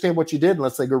can understand what you did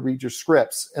unless they go read your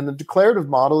scripts. And the declarative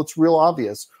model, it's real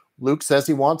obvious. Luke says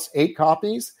he wants 8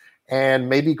 copies and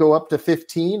maybe go up to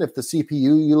 15 if the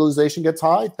CPU utilization gets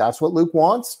high. That's what Luke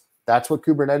wants. That's what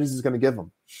Kubernetes is going to give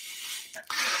him.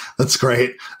 That's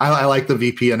great. I like the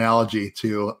VP analogy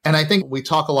too. And I think we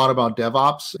talk a lot about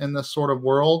DevOps in this sort of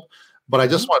world. But I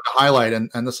just wanted to highlight,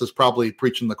 and this is probably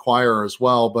preaching the choir as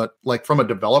well, but like from a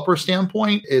developer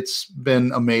standpoint, it's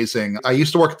been amazing. I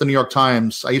used to work at the New York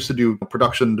Times. I used to do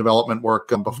production development work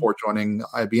before joining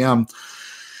IBM.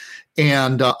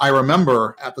 And I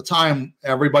remember at the time,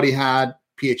 everybody had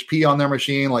PHP on their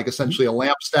machine, like essentially a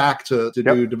LAMP stack to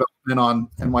do development on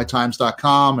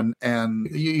nytimes.com. And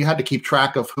you had to keep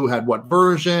track of who had what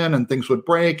version and things would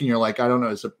break. And you're like, I don't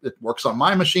know, it works on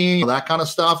my machine, that kind of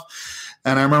stuff.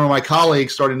 And I remember my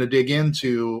colleagues starting to dig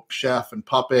into Chef and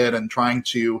Puppet and trying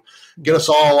to get us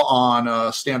all on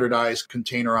a standardized,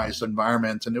 containerized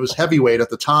environment. And it was heavyweight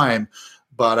at the time,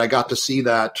 but I got to see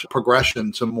that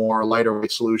progression to more lighter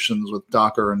weight solutions with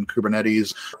Docker and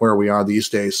Kubernetes where we are these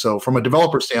days. So from a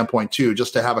developer standpoint too,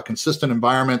 just to have a consistent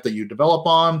environment that you develop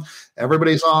on,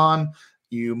 everybody's on,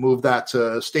 you move that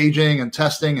to staging and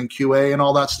testing and QA and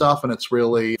all that stuff. And it's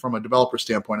really, from a developer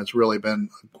standpoint, it's really been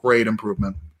a great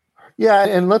improvement. Yeah,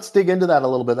 and let's dig into that a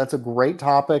little bit. That's a great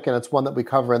topic, and it's one that we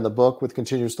cover in the book with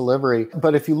continuous delivery.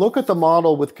 But if you look at the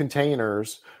model with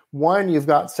containers, one, you've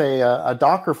got, say, a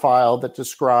Docker file that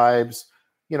describes,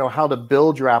 how to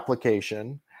build your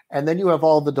application. And then you have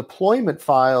all the deployment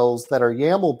files that are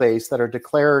YAML-based, that are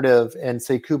declarative in,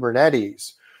 say,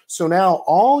 Kubernetes. So now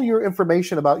all your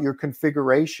information about your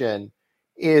configuration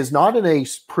is not in a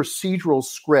procedural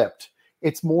script.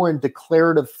 It's more in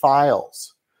declarative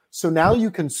files. So now you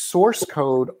can source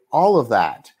code all of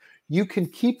that. You can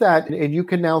keep that, and you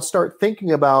can now start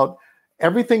thinking about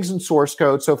everything's in source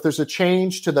code. So if there's a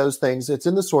change to those things, it's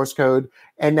in the source code.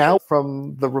 And now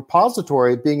from the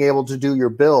repository, being able to do your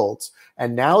builds.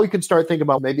 And now you can start thinking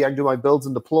about, maybe I can do my builds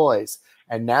and deploys.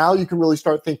 And now you can really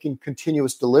start thinking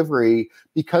continuous delivery,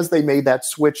 because they made that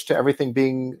switch to everything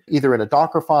being either in a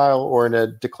Docker file or in a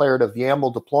declarative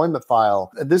YAML deployment file.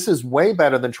 This is way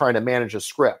better than trying to manage a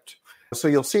script. So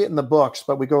you'll see it in the books,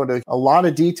 but we go into a lot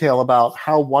of detail about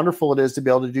how wonderful it is to be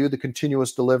able to do the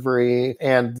continuous delivery.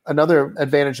 And another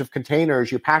advantage of containers,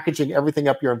 you're packaging everything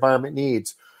up your environment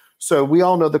needs. So we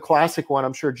all know the classic one.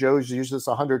 I'm sure Joe's used this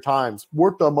 100 times.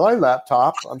 Worked on my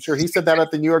laptop. I'm sure he said that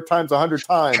at the New York Times 100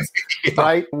 times,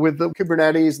 right? With the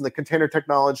Kubernetes and the container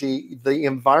technology, the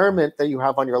environment that you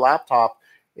have on your laptop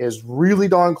is really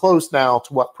darn close now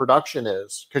to what production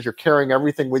is, because you're carrying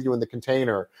everything with you in the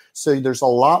container. So there's a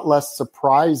lot less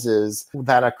surprises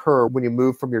that occur when you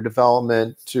move from your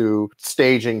development to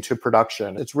staging to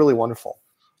production. It's really wonderful.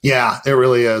 Yeah, it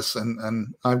really is.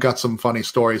 And I've got some funny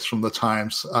stories from the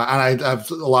times. And I have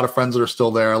a lot of friends that are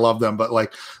still there. I love them. But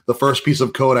like the first piece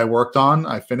of code I worked on,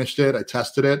 I finished it, I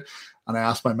tested it. And I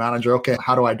asked my manager, okay,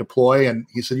 how do I deploy? And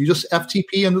he said, you just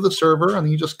FTP into the server and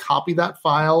you just copy that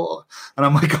file. And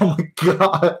I'm like, oh my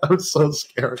God, I'm so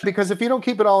scared. Because if you don't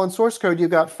keep it all in source code,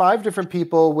 you've got 5 different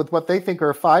people with what they think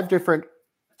are 5 different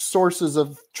sources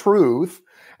of truth.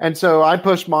 And so I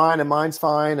push mine and mine's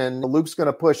fine, and Luke's going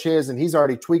to push his, and he's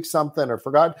already tweaked something or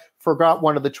forgot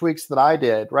one of the tweaks that I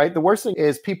did, right? The worst thing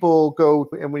is people go,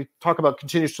 and we talk about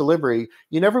continuous delivery,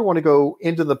 you never want to go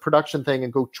into the production thing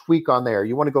and go tweak on there.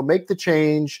 You want to go make the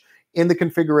change in the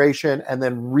configuration and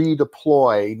then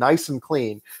redeploy nice and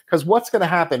clean. Because what's going to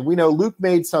happen? We know Luke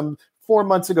made 4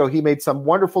 months ago, he made some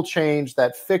wonderful change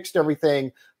that fixed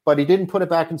everything, but he didn't put it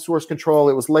back in source control.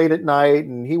 It was late at night,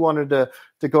 and he wanted to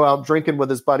go out drinking with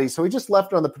his buddies. So he just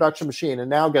left it on the production machine.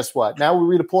 And now guess what? Now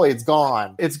we redeploy. It's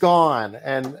gone. It's gone.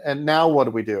 And now what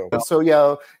do we do? So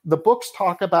yeah, the books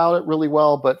talk about it really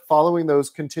well, but following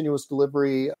those continuous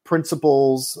delivery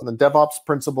principles and the DevOps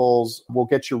principles will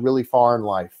get you really far in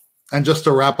life. And just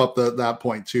to wrap up that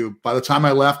point too, by the time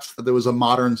I left, there was a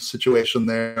modern situation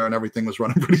there and everything was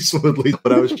running pretty smoothly.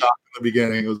 But I was shocked in the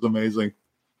beginning. It was amazing.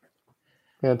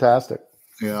 Fantastic.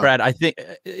 Yeah. Brad, I think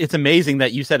it's amazing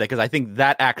that you said that, because I think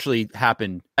that actually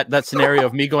happened. That scenario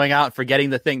of me going out and forgetting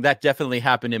the thing, that definitely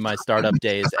happened in my startup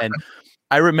days. And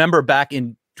I remember back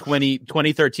in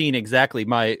 2013, exactly,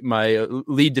 my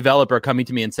lead developer coming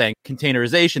to me and saying,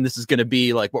 containerization, this is going to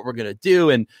be like what we're going to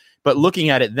do. But looking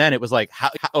at it then, it was like,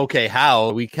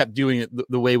 how? We kept doing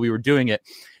it the way we were doing it.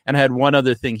 And I had one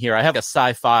other thing here. I have a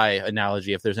sci-fi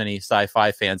analogy, if there's any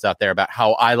sci-fi fans out there, about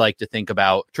how I like to think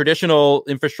about traditional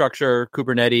infrastructure,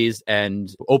 Kubernetes,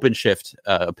 and OpenShift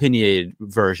opinionated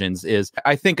versions. Is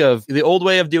I think of the old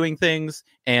way of doing things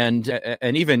and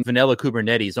even vanilla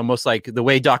Kubernetes, almost like the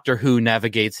way Doctor Who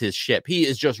navigates his ship. He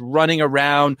is just running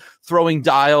around, throwing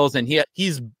dials, and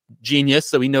he's genius,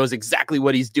 so he knows exactly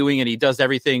what he's doing, and he does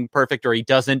everything perfect, or he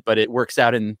doesn't, but it works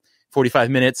out in 45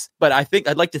 minutes. But I think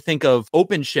I'd like to think of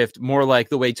OpenShift more like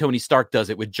the way Tony Stark does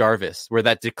it with Jarvis, where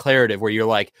that declarative, where you're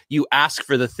like, you ask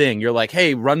for the thing, you're like,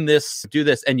 hey, run this, do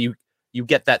this, and you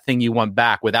get that thing you want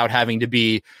back without having to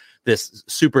be this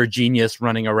super genius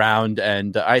running around.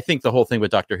 And I think the whole thing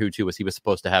with Doctor Who too was he was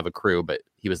supposed to have a crew, but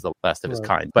he was the last of his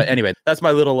kind. But anyway, that's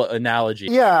my little analogy.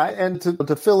 Yeah, and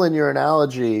to fill in your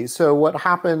analogy, so what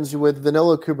happens with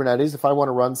vanilla Kubernetes, if I want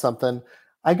to run something,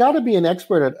 I got to be an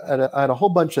expert at a whole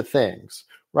bunch of things,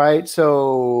 right?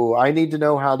 So I need to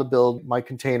know how to build my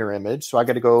container image. So I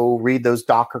got to go read those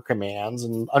Docker commands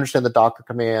and understand the Docker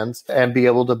commands and be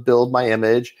able to build my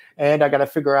image. And I got to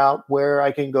figure out where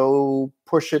I can go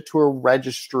push it to a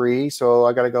registry. So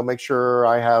I got to go make sure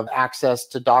I have access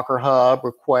to Docker Hub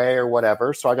or Quay or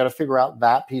whatever. So I got to figure out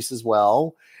that piece as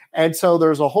well. And so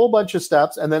there's a whole bunch of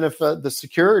steps. And then if the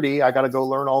security, I got to go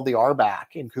learn all the RBAC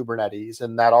in Kubernetes.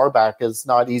 And that RBAC is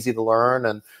not easy to learn.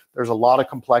 And there's a lot of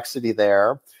complexity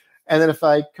there. And then if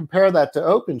I compare that to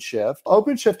OpenShift,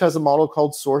 OpenShift has a model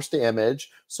called source to image.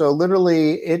 So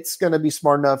literally, it's going to be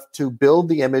smart enough to build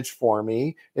the image for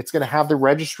me. It's going to have the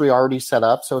registry already set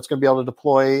up. So it's going to be able to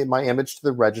deploy my image to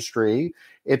the registry.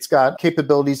 It's got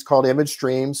capabilities called image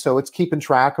streams. So it's keeping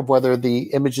track of whether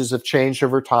the images have changed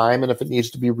over time and if it needs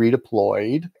to be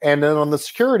redeployed. And then on the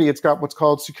security, it's got what's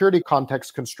called security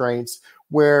context constraints,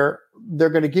 where they're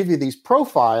going to give you these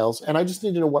profiles. And I just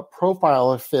need to know what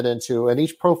profile I fit into. And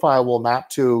each profile will map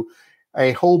to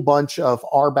a whole bunch of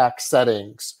RBAC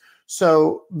settings.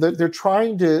 So they're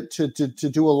trying to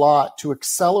do a lot to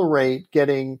accelerate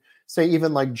getting, say,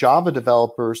 even like Java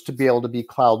developers to be able to be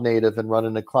cloud native and run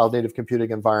in a cloud native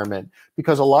computing environment.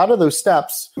 Because a lot of those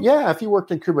steps, if you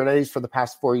worked in Kubernetes for the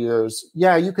past 4 years,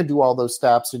 you can do all those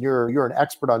steps and you're an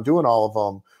expert on doing all of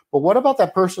them. But what about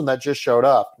that person that just showed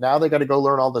up? Now they got to go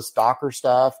learn all this Docker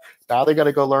stuff. Now they got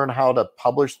to go learn how to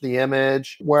publish the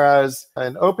image. Whereas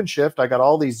in OpenShift, I got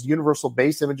all these universal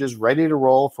base images ready to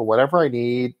roll for whatever I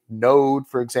need. Node,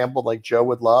 for example, like Joe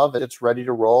would love, it's ready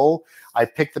to roll. I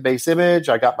pick the base image.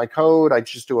 I got my code. I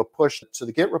just do a push to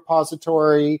the Git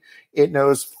repository. It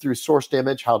knows through sourced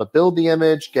image how to build the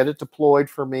image, get it deployed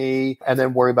for me, and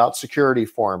then worry about security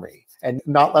for me. And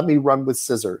not let me run with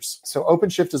scissors. So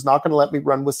OpenShift is not going to let me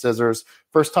run with scissors.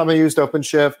 First time I used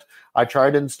OpenShift, I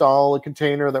tried to install a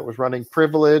container that was running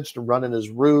privileged and running as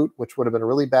root, which would have been a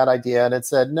really bad idea. And it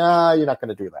said, no, you're not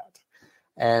going to do that.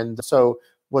 And so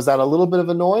was that a little bit of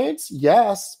annoyance?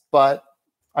 Yes, but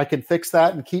I can fix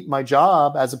that and keep my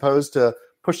job as opposed to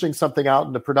pushing something out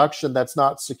into production that's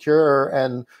not secure.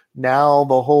 And now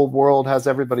the whole world has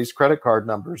everybody's credit card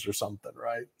numbers or something,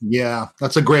 right? Yeah,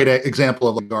 that's a great example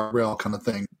of a guardrail kind of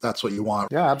thing. That's what you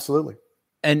want. Yeah, absolutely.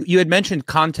 And you had mentioned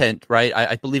content, right?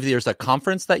 I believe there's a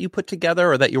conference that you put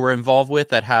together or that you were involved with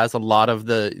that has a lot of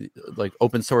the like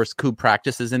open source kube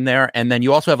practices in there. And then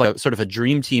you also have like sort of a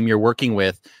dream team you're working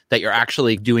with that you're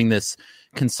actually doing this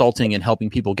consulting and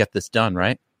helping people get this done,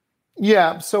 right?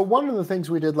 Yeah. So one of the things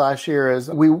we did last year is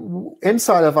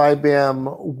inside of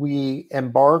IBM, we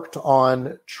embarked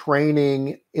on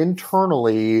training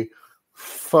internally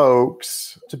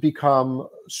folks to become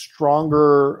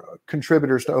stronger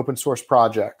contributors to open source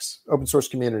projects, open source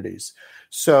communities.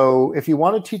 So if you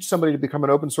want to teach somebody to become an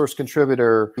open source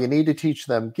contributor, you need to teach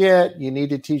them Git, you need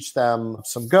to teach them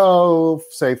some Go,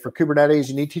 say for Kubernetes,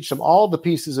 you need to teach them all the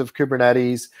pieces of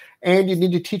Kubernetes, and you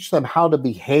need to teach them how to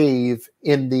behave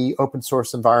in the open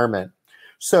source environment.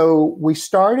 So we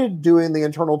started doing the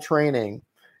internal training,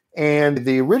 and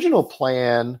the original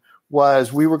plan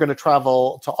was we were going to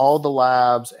travel to all the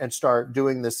labs and start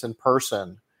doing this in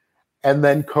person. And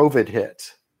then COVID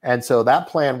hit. And so that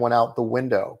plan went out the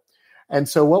window. And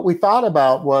so what we thought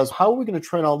about was, how are we going to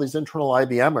train all these internal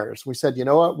IBMers? We said, you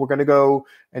know what, we're going to go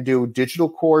and do digital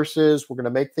courses. We're going to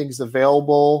make things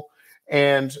available.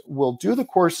 And we'll do the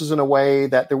courses in a way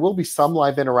that there will be some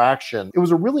live interaction. It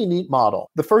was a really neat model.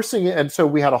 The first thing, and so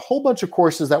we had a whole bunch of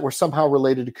courses that were somehow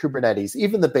related to Kubernetes,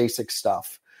 even the basic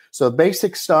stuff. So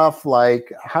basic stuff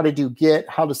like how to do Git,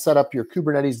 how to set up your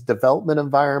Kubernetes development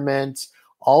environment,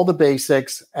 all the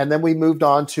basics. And then we moved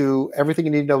on to everything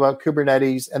you need to know about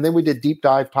Kubernetes. And then we did deep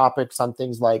dive topics on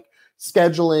things like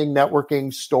scheduling,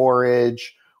 networking,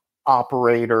 storage,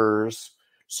 operators.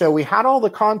 So we had all the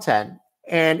content,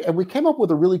 and we came up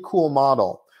with a really cool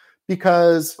model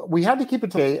because we had to keep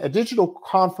it to a digital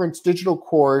conference, digital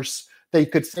course that you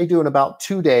could say do in about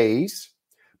 2 days.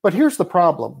 But here's the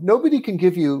problem. Nobody can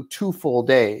give you 2 full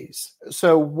days.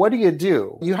 So what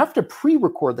do? You have to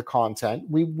pre-record the content.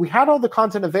 We had all the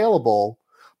content available,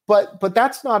 but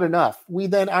that's not enough. We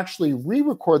then actually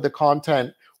re-record the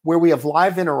content where we have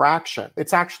live interaction.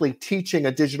 It's actually teaching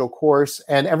a digital course,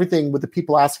 and everything with the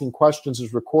people asking questions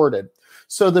is recorded.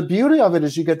 So the beauty of it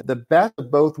is you get the best of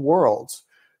both worlds.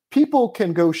 People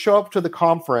can go show up to the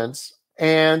conference,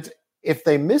 and if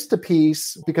they missed a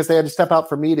piece because they had to step out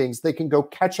for meetings, they can go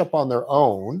catch up on their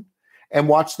own and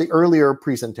watch the earlier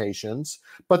presentations.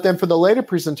 But then for the later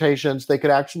presentations, they could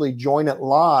actually join it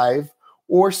live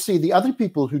or see the other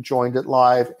people who joined it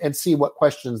live and see what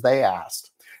questions they asked.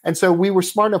 And so we were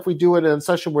smart enough, we do it in a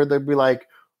session where they'd be like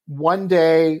 1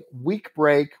 day, week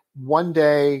break, 1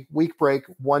 day, week break,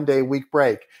 1 day, week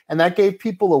break. And that gave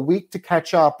people a week to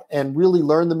catch up and really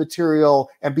learn the material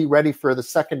and be ready for the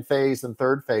second phase and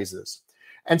third phases.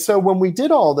 And so when we did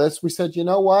all this, we said, you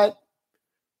know what?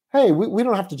 Hey, we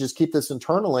don't have to just keep this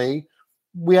internally.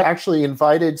 We actually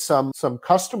invited some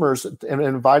customers and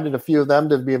invited a few of them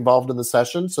to be involved in the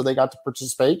session. So they got to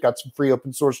participate, got some free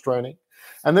open source training.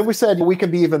 And then we said, we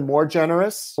can be even more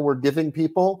generous. We're giving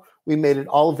people. We made it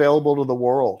all available to the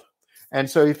world. And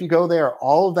so if you go there,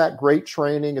 all of that great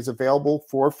training is available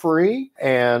for free,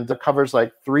 and it covers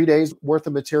like 3 days worth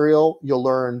of material. You'll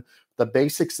learn the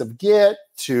basics of Git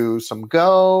to some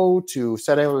Go to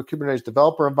setting up a Kubernetes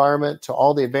developer environment to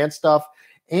all the advanced stuff,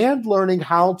 and learning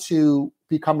how to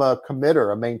become a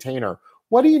committer, a maintainer.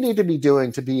 What do you need to be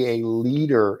doing to be a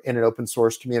leader in an open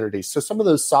source community? So some of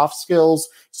those soft skills,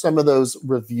 some of those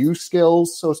review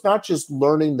skills. So it's not just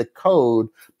learning the code,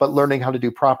 but learning how to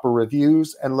do proper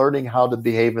reviews and learning how to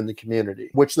behave in the community,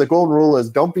 which the golden rule is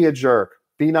don't be a jerk.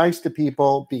 Be nice to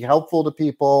people, be helpful to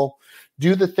people,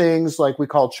 do the things like we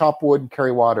call chop wood and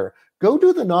carry water. Go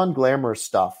do the non-glamorous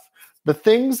stuff. The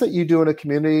things that you do in a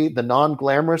community, the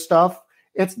non-glamorous stuff,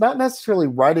 it's not necessarily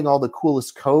writing all the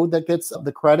coolest code that gets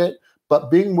the credit, but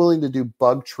being willing to do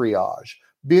bug triage,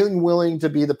 being willing to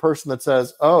be the person that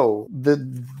says, oh,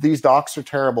 these docs are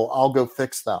terrible, I'll go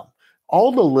fix them.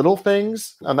 All the little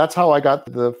things, and that's how I got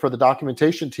for the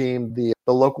documentation team, the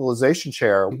localization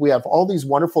chair. We have all these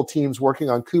wonderful teams working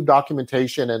on kube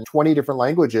documentation in 20 different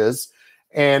languages,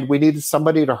 and we needed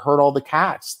somebody to herd all the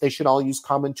cats. They should all use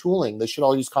common tooling. They should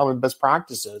all use common best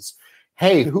practices.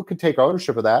 Hey, who could take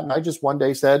ownership of that? And I just one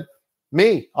day said,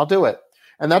 me, I'll do it.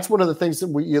 And that's one of the things that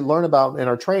you learn about in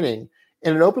our training.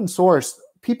 In an open source,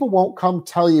 people won't come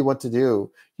tell you what to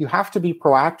do. You have to be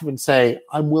proactive and say,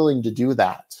 I'm willing to do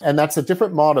that. And that's a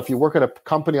different model. If you work at a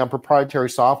company on proprietary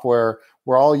software,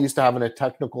 we're all used to having a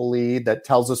technical lead that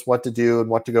tells us what to do and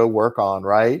what to go work on,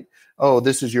 right? Oh,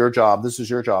 this is your job. This is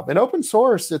your job. In open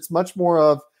source, it's much more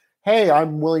of, hey,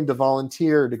 I'm willing to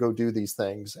volunteer to go do these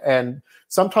things. And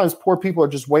sometimes poor people are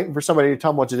just waiting for somebody to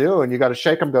tell them what to do. And you got to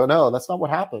shake them, go, no, that's not what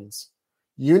happens.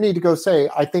 You need to go say,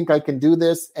 I think I can do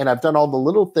this. And I've done all the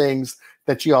little things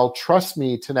that you all trust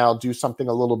me to now do something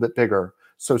a little bit bigger.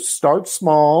 So start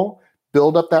small,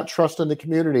 build up that trust in the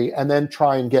community, and then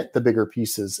try and get the bigger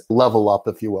pieces, level up,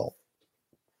 if you will.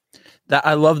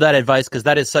 I love that advice because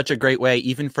that is such a great way,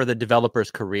 even for the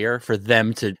developer's career, for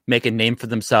them to make a name for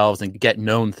themselves and get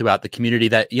known throughout the community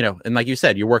that, and like you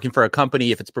said, you're working for a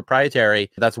company. If it's proprietary,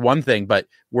 that's one thing, but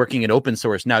working in open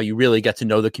source, now you really get to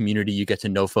know the community. You get to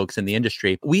know folks in the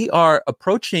industry. We are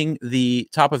approaching the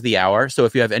top of the hour. So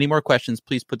if you have any more questions,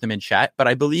 please put them in chat. But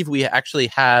I believe we actually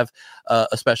have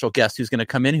a special guest who's going to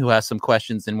come in who has some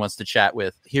questions and wants to chat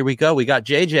with. Here we go. We got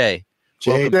JJ.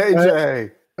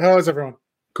 JJ. How is everyone?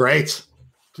 Great.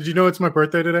 Did you know it's my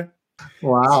birthday today?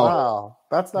 Wow.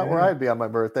 That's not where I'd be on my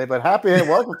birthday, but happy and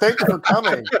welcome. Thank you for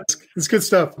coming. It's good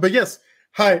stuff. But yes,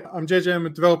 hi, I'm JJ. I'm a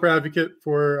developer advocate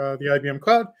for the IBM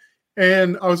Cloud.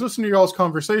 And I was listening to y'all's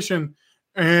conversation,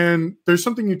 and there's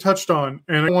something you touched on,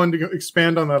 and I wanted to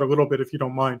expand on that a little bit, if you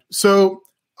don't mind. So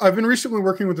I've been recently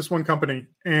working with this one company,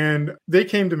 and they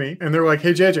came to me, and they're like,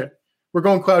 hey, JJ, we're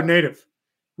going cloud native.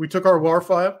 We took our WAR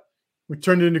file, we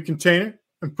turned it into a container,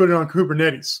 and put it on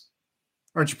Kubernetes.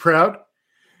 Aren't you proud?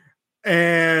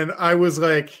 And I was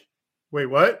like, wait,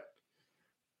 what?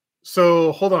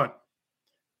 So hold on.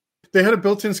 They had a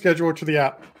built-in scheduler to the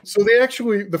app. So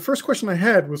the first question I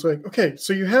had was like, okay,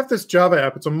 so you have this Java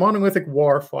app. It's a monolithic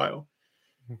WAR file.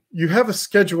 You have a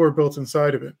scheduler built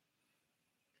inside of it.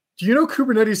 Do you know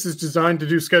Kubernetes is designed to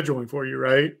do scheduling for you,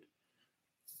 right?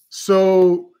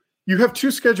 So you have two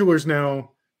schedulers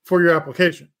now for your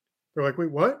application. They're like, wait,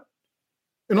 what?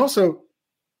 And also,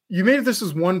 you made this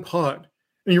as one pod,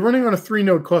 and you're running on a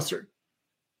 3-node cluster.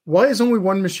 Why is only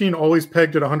one machine always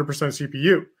pegged at 100%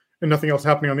 CPU and nothing else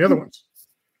happening on the other ones?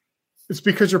 It's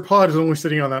because your pod is only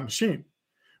sitting on that machine.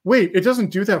 Wait, it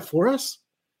doesn't do that for us?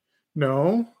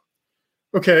 No.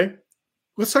 Okay,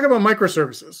 let's talk about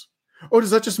microservices. Oh,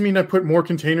 does that just mean I put more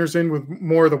containers in with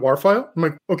more of the WAR file? I'm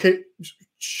like, okay,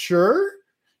 sure,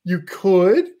 you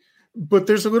could, but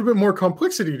there's a little bit more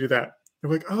complexity to that.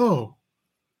 They're like, oh.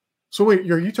 So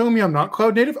wait, are you telling me I'm not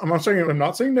cloud native? I'm not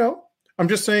saying no. I'm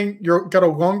just saying you've got a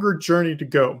longer journey to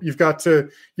go. You've got to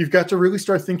really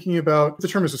start thinking about the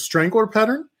term as a strangler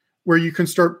pattern, where you can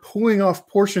start pulling off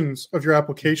portions of your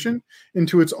application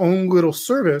into its own little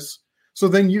service. So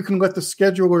then you can let the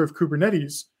scheduler of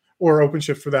Kubernetes, or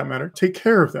OpenShift for that matter, take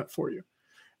care of that for you.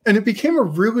 And it became a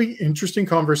really interesting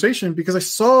conversation because I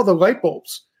saw the light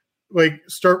bulbs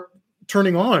start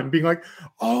turning on, being like,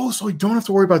 oh, so I don't have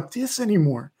to worry about this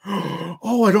anymore.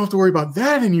 Oh, I don't have to worry about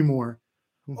that anymore.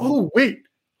 Mm-hmm. Oh, wait,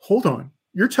 hold on.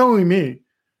 You're telling me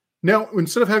now,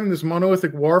 instead of having this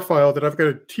monolithic WAR file that I've got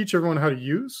to teach everyone how to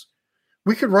use,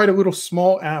 we could write a little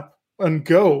small app on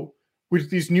Go with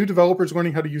these new developers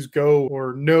learning how to use Go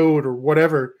or Node or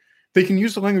whatever. They can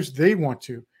use the language they want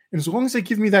to. And as long as they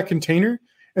give me that container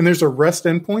and there's a REST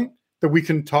endpoint that we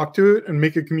can talk to it and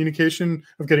make a communication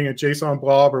of getting a JSON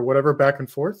blob or whatever back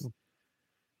and forth.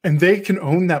 And they can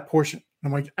own that portion.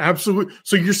 I'm like, absolutely.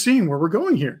 So you're seeing where we're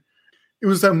going here. It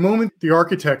was that moment the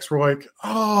architects were like,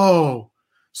 oh,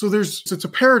 so it's a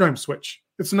paradigm switch.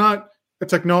 It's not a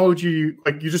technology,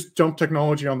 like you just dump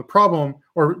technology on the problem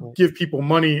or give people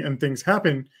money and things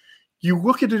happen. You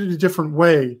look at it in a different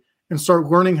way and start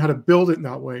learning how to build it in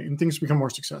that way, and things become more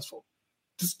successful.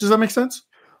 Does that make sense?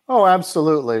 Oh,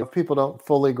 absolutely. If people don't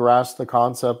fully grasp the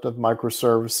concept of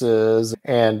microservices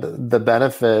and the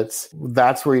benefits,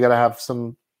 that's where you got to have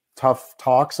some tough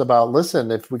talks about,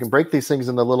 listen, if we can break these things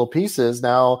into little pieces,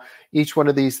 now each one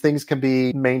of these things can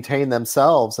be maintained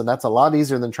themselves. And that's a lot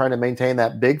easier than trying to maintain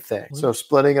that big thing. Mm-hmm. So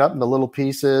splitting it up into little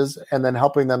pieces and then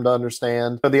helping them to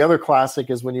understand. So the other classic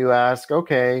is when you ask,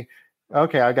 okay,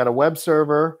 I got a web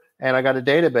server and I got a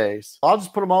database. I'll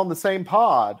just put them all in the same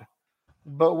pod.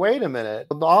 But wait a minute,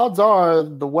 the odds are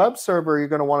the web server, you're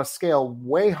going to want to scale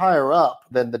way higher up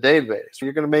than the database.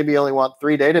 You're going to maybe only want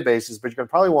 3 databases, but you're going to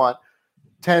probably want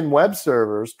 10 web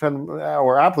servers, 10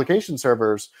 or application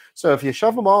servers. So if you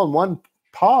shove them all in one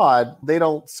pod, they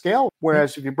don't scale.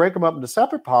 Whereas if you break them up into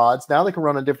separate pods, now they can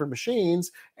run on different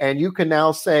machines. And you can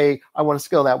now say, I want to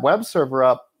scale that web server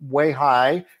up way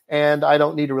high, and I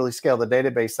don't need to really scale the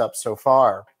database up so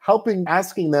far.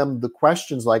 Asking them the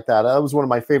questions like that. That was one of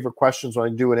my favorite questions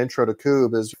when I do an intro to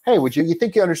Kube is, hey, you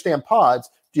think you understand pods?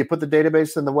 Do you put the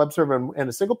database and the web server in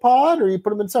a single pod, or you put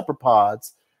them in separate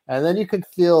pods? And then you can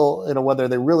feel, whether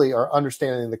they really are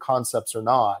understanding the concepts or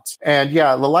not. And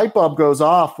yeah, the light bulb goes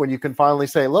off when you can finally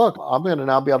say, look, I'm going to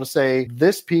now be able to say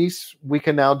this piece, we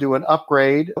can now do an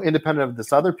upgrade independent of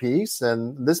this other piece.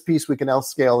 And this piece we can now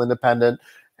scale independent.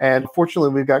 And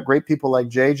fortunately, we've got great people like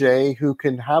JJ who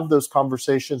can have those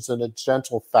conversations in a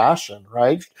gentle fashion,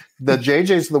 right? The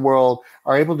JJs of the world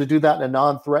are able to do that in a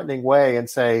non-threatening way and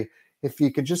say, if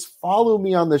you can just follow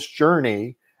me on this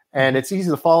journey, and it's easy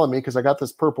to follow me because I got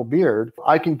this purple beard,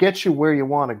 I can get you where you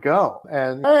want to go.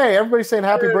 And hey, everybody's saying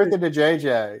happy birthday to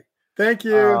JJ. Thank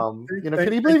you.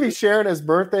 Can you believe he's sharing his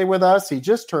birthday with us? He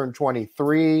just turned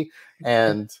 23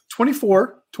 and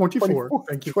 24.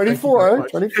 Thank you.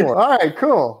 24. All right,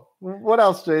 cool. What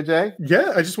else, JJ?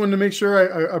 Yeah, I just wanted to make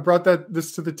sure I brought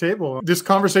this to the table. This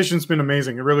conversation's been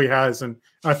amazing. It really has. And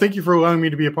thank you for allowing me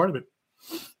to be a part of it.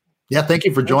 Yeah, thank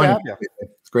you for joining.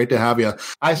 It's great to have you.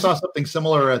 I saw something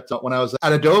similar when I was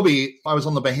at Adobe. I was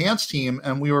on the Behance team,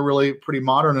 and we were really pretty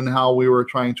modern in how we were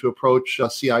trying to approach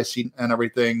CI/CD and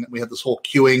everything. We had this whole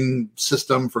queuing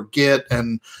system for Git,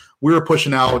 and we were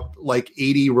pushing out like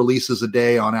 80 releases a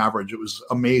day on average. It was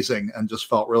amazing and just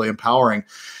felt really empowering.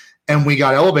 And we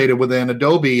got elevated within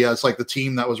Adobe as like the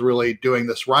team that was really doing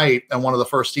this right. And one of the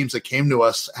first teams that came to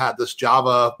us had this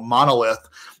Java monolith.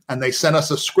 And they sent us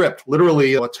a script,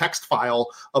 literally a text file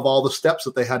of all the steps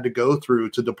that they had to go through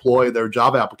to deploy their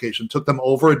Java application. It took them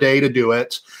over a day to do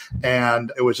it.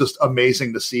 And it was just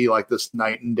amazing to see like this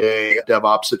night and day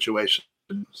DevOps situation.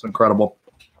 It's incredible.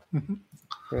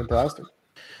 Fantastic.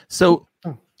 So,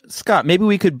 Scott, maybe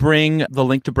we could bring the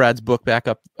link to Brad's book back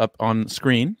up on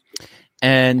screen.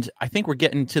 And I think we're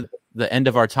getting to the end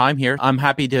of our time here. I'm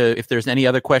happy to, if there's any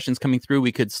other questions coming through,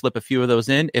 we could slip a few of those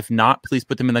in. If not, please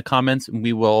put them in the comments and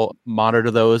we will monitor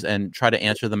those and try to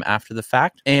answer them after the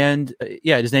fact. And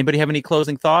does anybody have any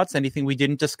closing thoughts? Anything we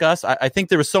didn't discuss? I think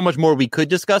there was so much more we could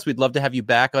discuss. We'd love to have you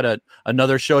back on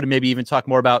another show to maybe even talk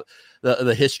more about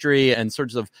the history and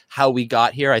sorts of how we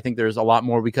got here. I think there's a lot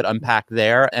more we could unpack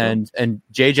there. And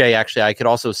JJ, actually, I could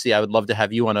also see, I would love to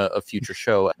have you on a future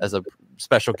show as a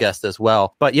special guest as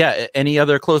well. But yeah, any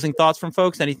other closing thoughts from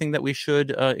folks? Anything that we should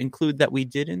include that we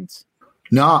didn't?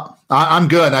 No, I'm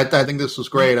good. I think this was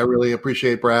great. I really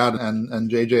appreciate Brad and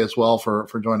JJ as well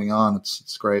for joining on.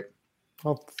 It's great.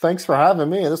 Well, thanks for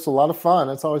having me. This is a lot of fun.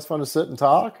 It's always fun to sit and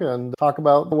talk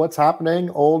about what's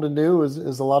happening. Old and new is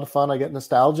a lot of fun. I get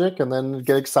nostalgic and then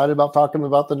get excited about talking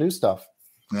about the new stuff.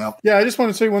 Yeah. Yeah, I just want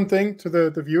to say one thing to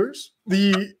the viewers.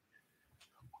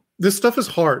 This stuff is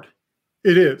hard.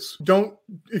 It is.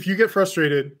 If you get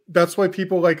frustrated, that's why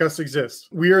people like us exist.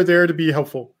 We are there to be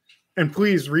helpful. And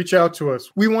please reach out to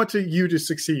us. We want you to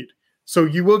succeed. So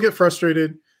you will get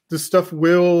frustrated. This stuff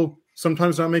will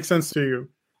sometimes not make sense to you.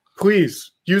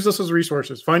 Please use us as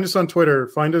resources. Find us on Twitter.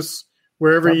 Find us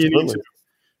wherever you need to.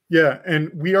 Yeah,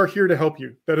 and we are here to help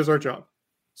you. That is our job.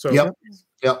 So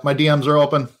Yep. My DMs are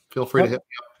open. Feel free to hit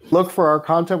me up. Look for our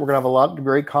content. We're going to have a lot of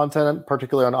great content,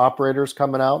 particularly on operators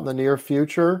coming out in the near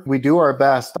future. We do our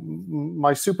best.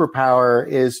 My superpower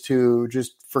is to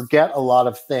just forget a lot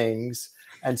of things.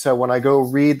 And so when I go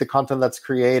read the content that's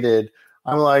created,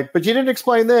 I'm like, but you didn't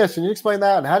explain this and you didn't explain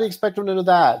that. And how do you expect them to do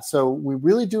that? So we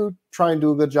really do try and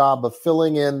do a good job of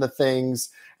filling in the things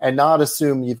and not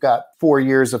assume you've got 4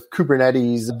 years of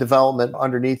Kubernetes development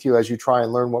underneath you as you try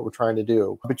and learn what we're trying to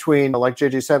do. Between, like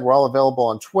JJ said, we're all available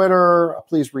on Twitter.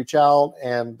 Please reach out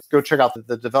and go check out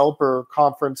the developer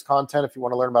conference content if you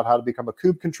want to learn about how to become a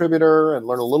Kube contributor and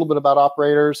learn a little bit about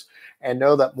operators, and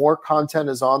know that more content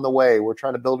is on the way. We're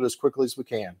trying to build it as quickly as we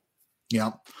can.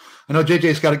 Yeah. I know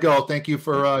JJ's got to go. Thank you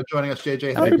for joining us,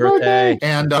 JJ. Happy birthday.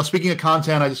 And speaking of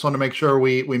content, I just want to make sure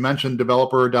we mentioned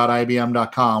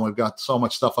developer.ibm.com. We've got so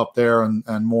much stuff up there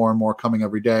and more coming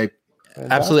every day.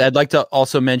 Absolutely. I'd like to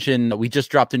also mention we just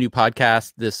dropped a new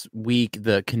podcast this week,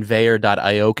 the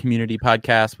Conveyor.io community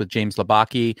podcast with James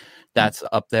Labaki. That's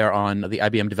up there on the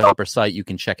IBM developer site. You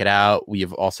can check it out. We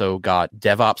have also got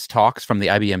DevOps talks from the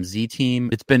IBM Z team.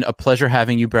 It's been a pleasure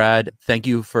having you, Brad. Thank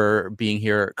you for being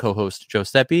here, co-host Joe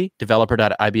Seppi,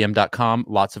 developer.ibm.com.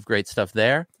 Lots of great stuff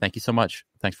there. Thank you so much.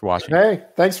 Thanks for watching. Hey,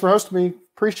 thanks for hosting me.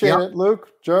 Appreciate it, Luke,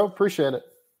 Joe. Appreciate it.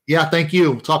 Yeah, thank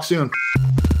you. Talk soon.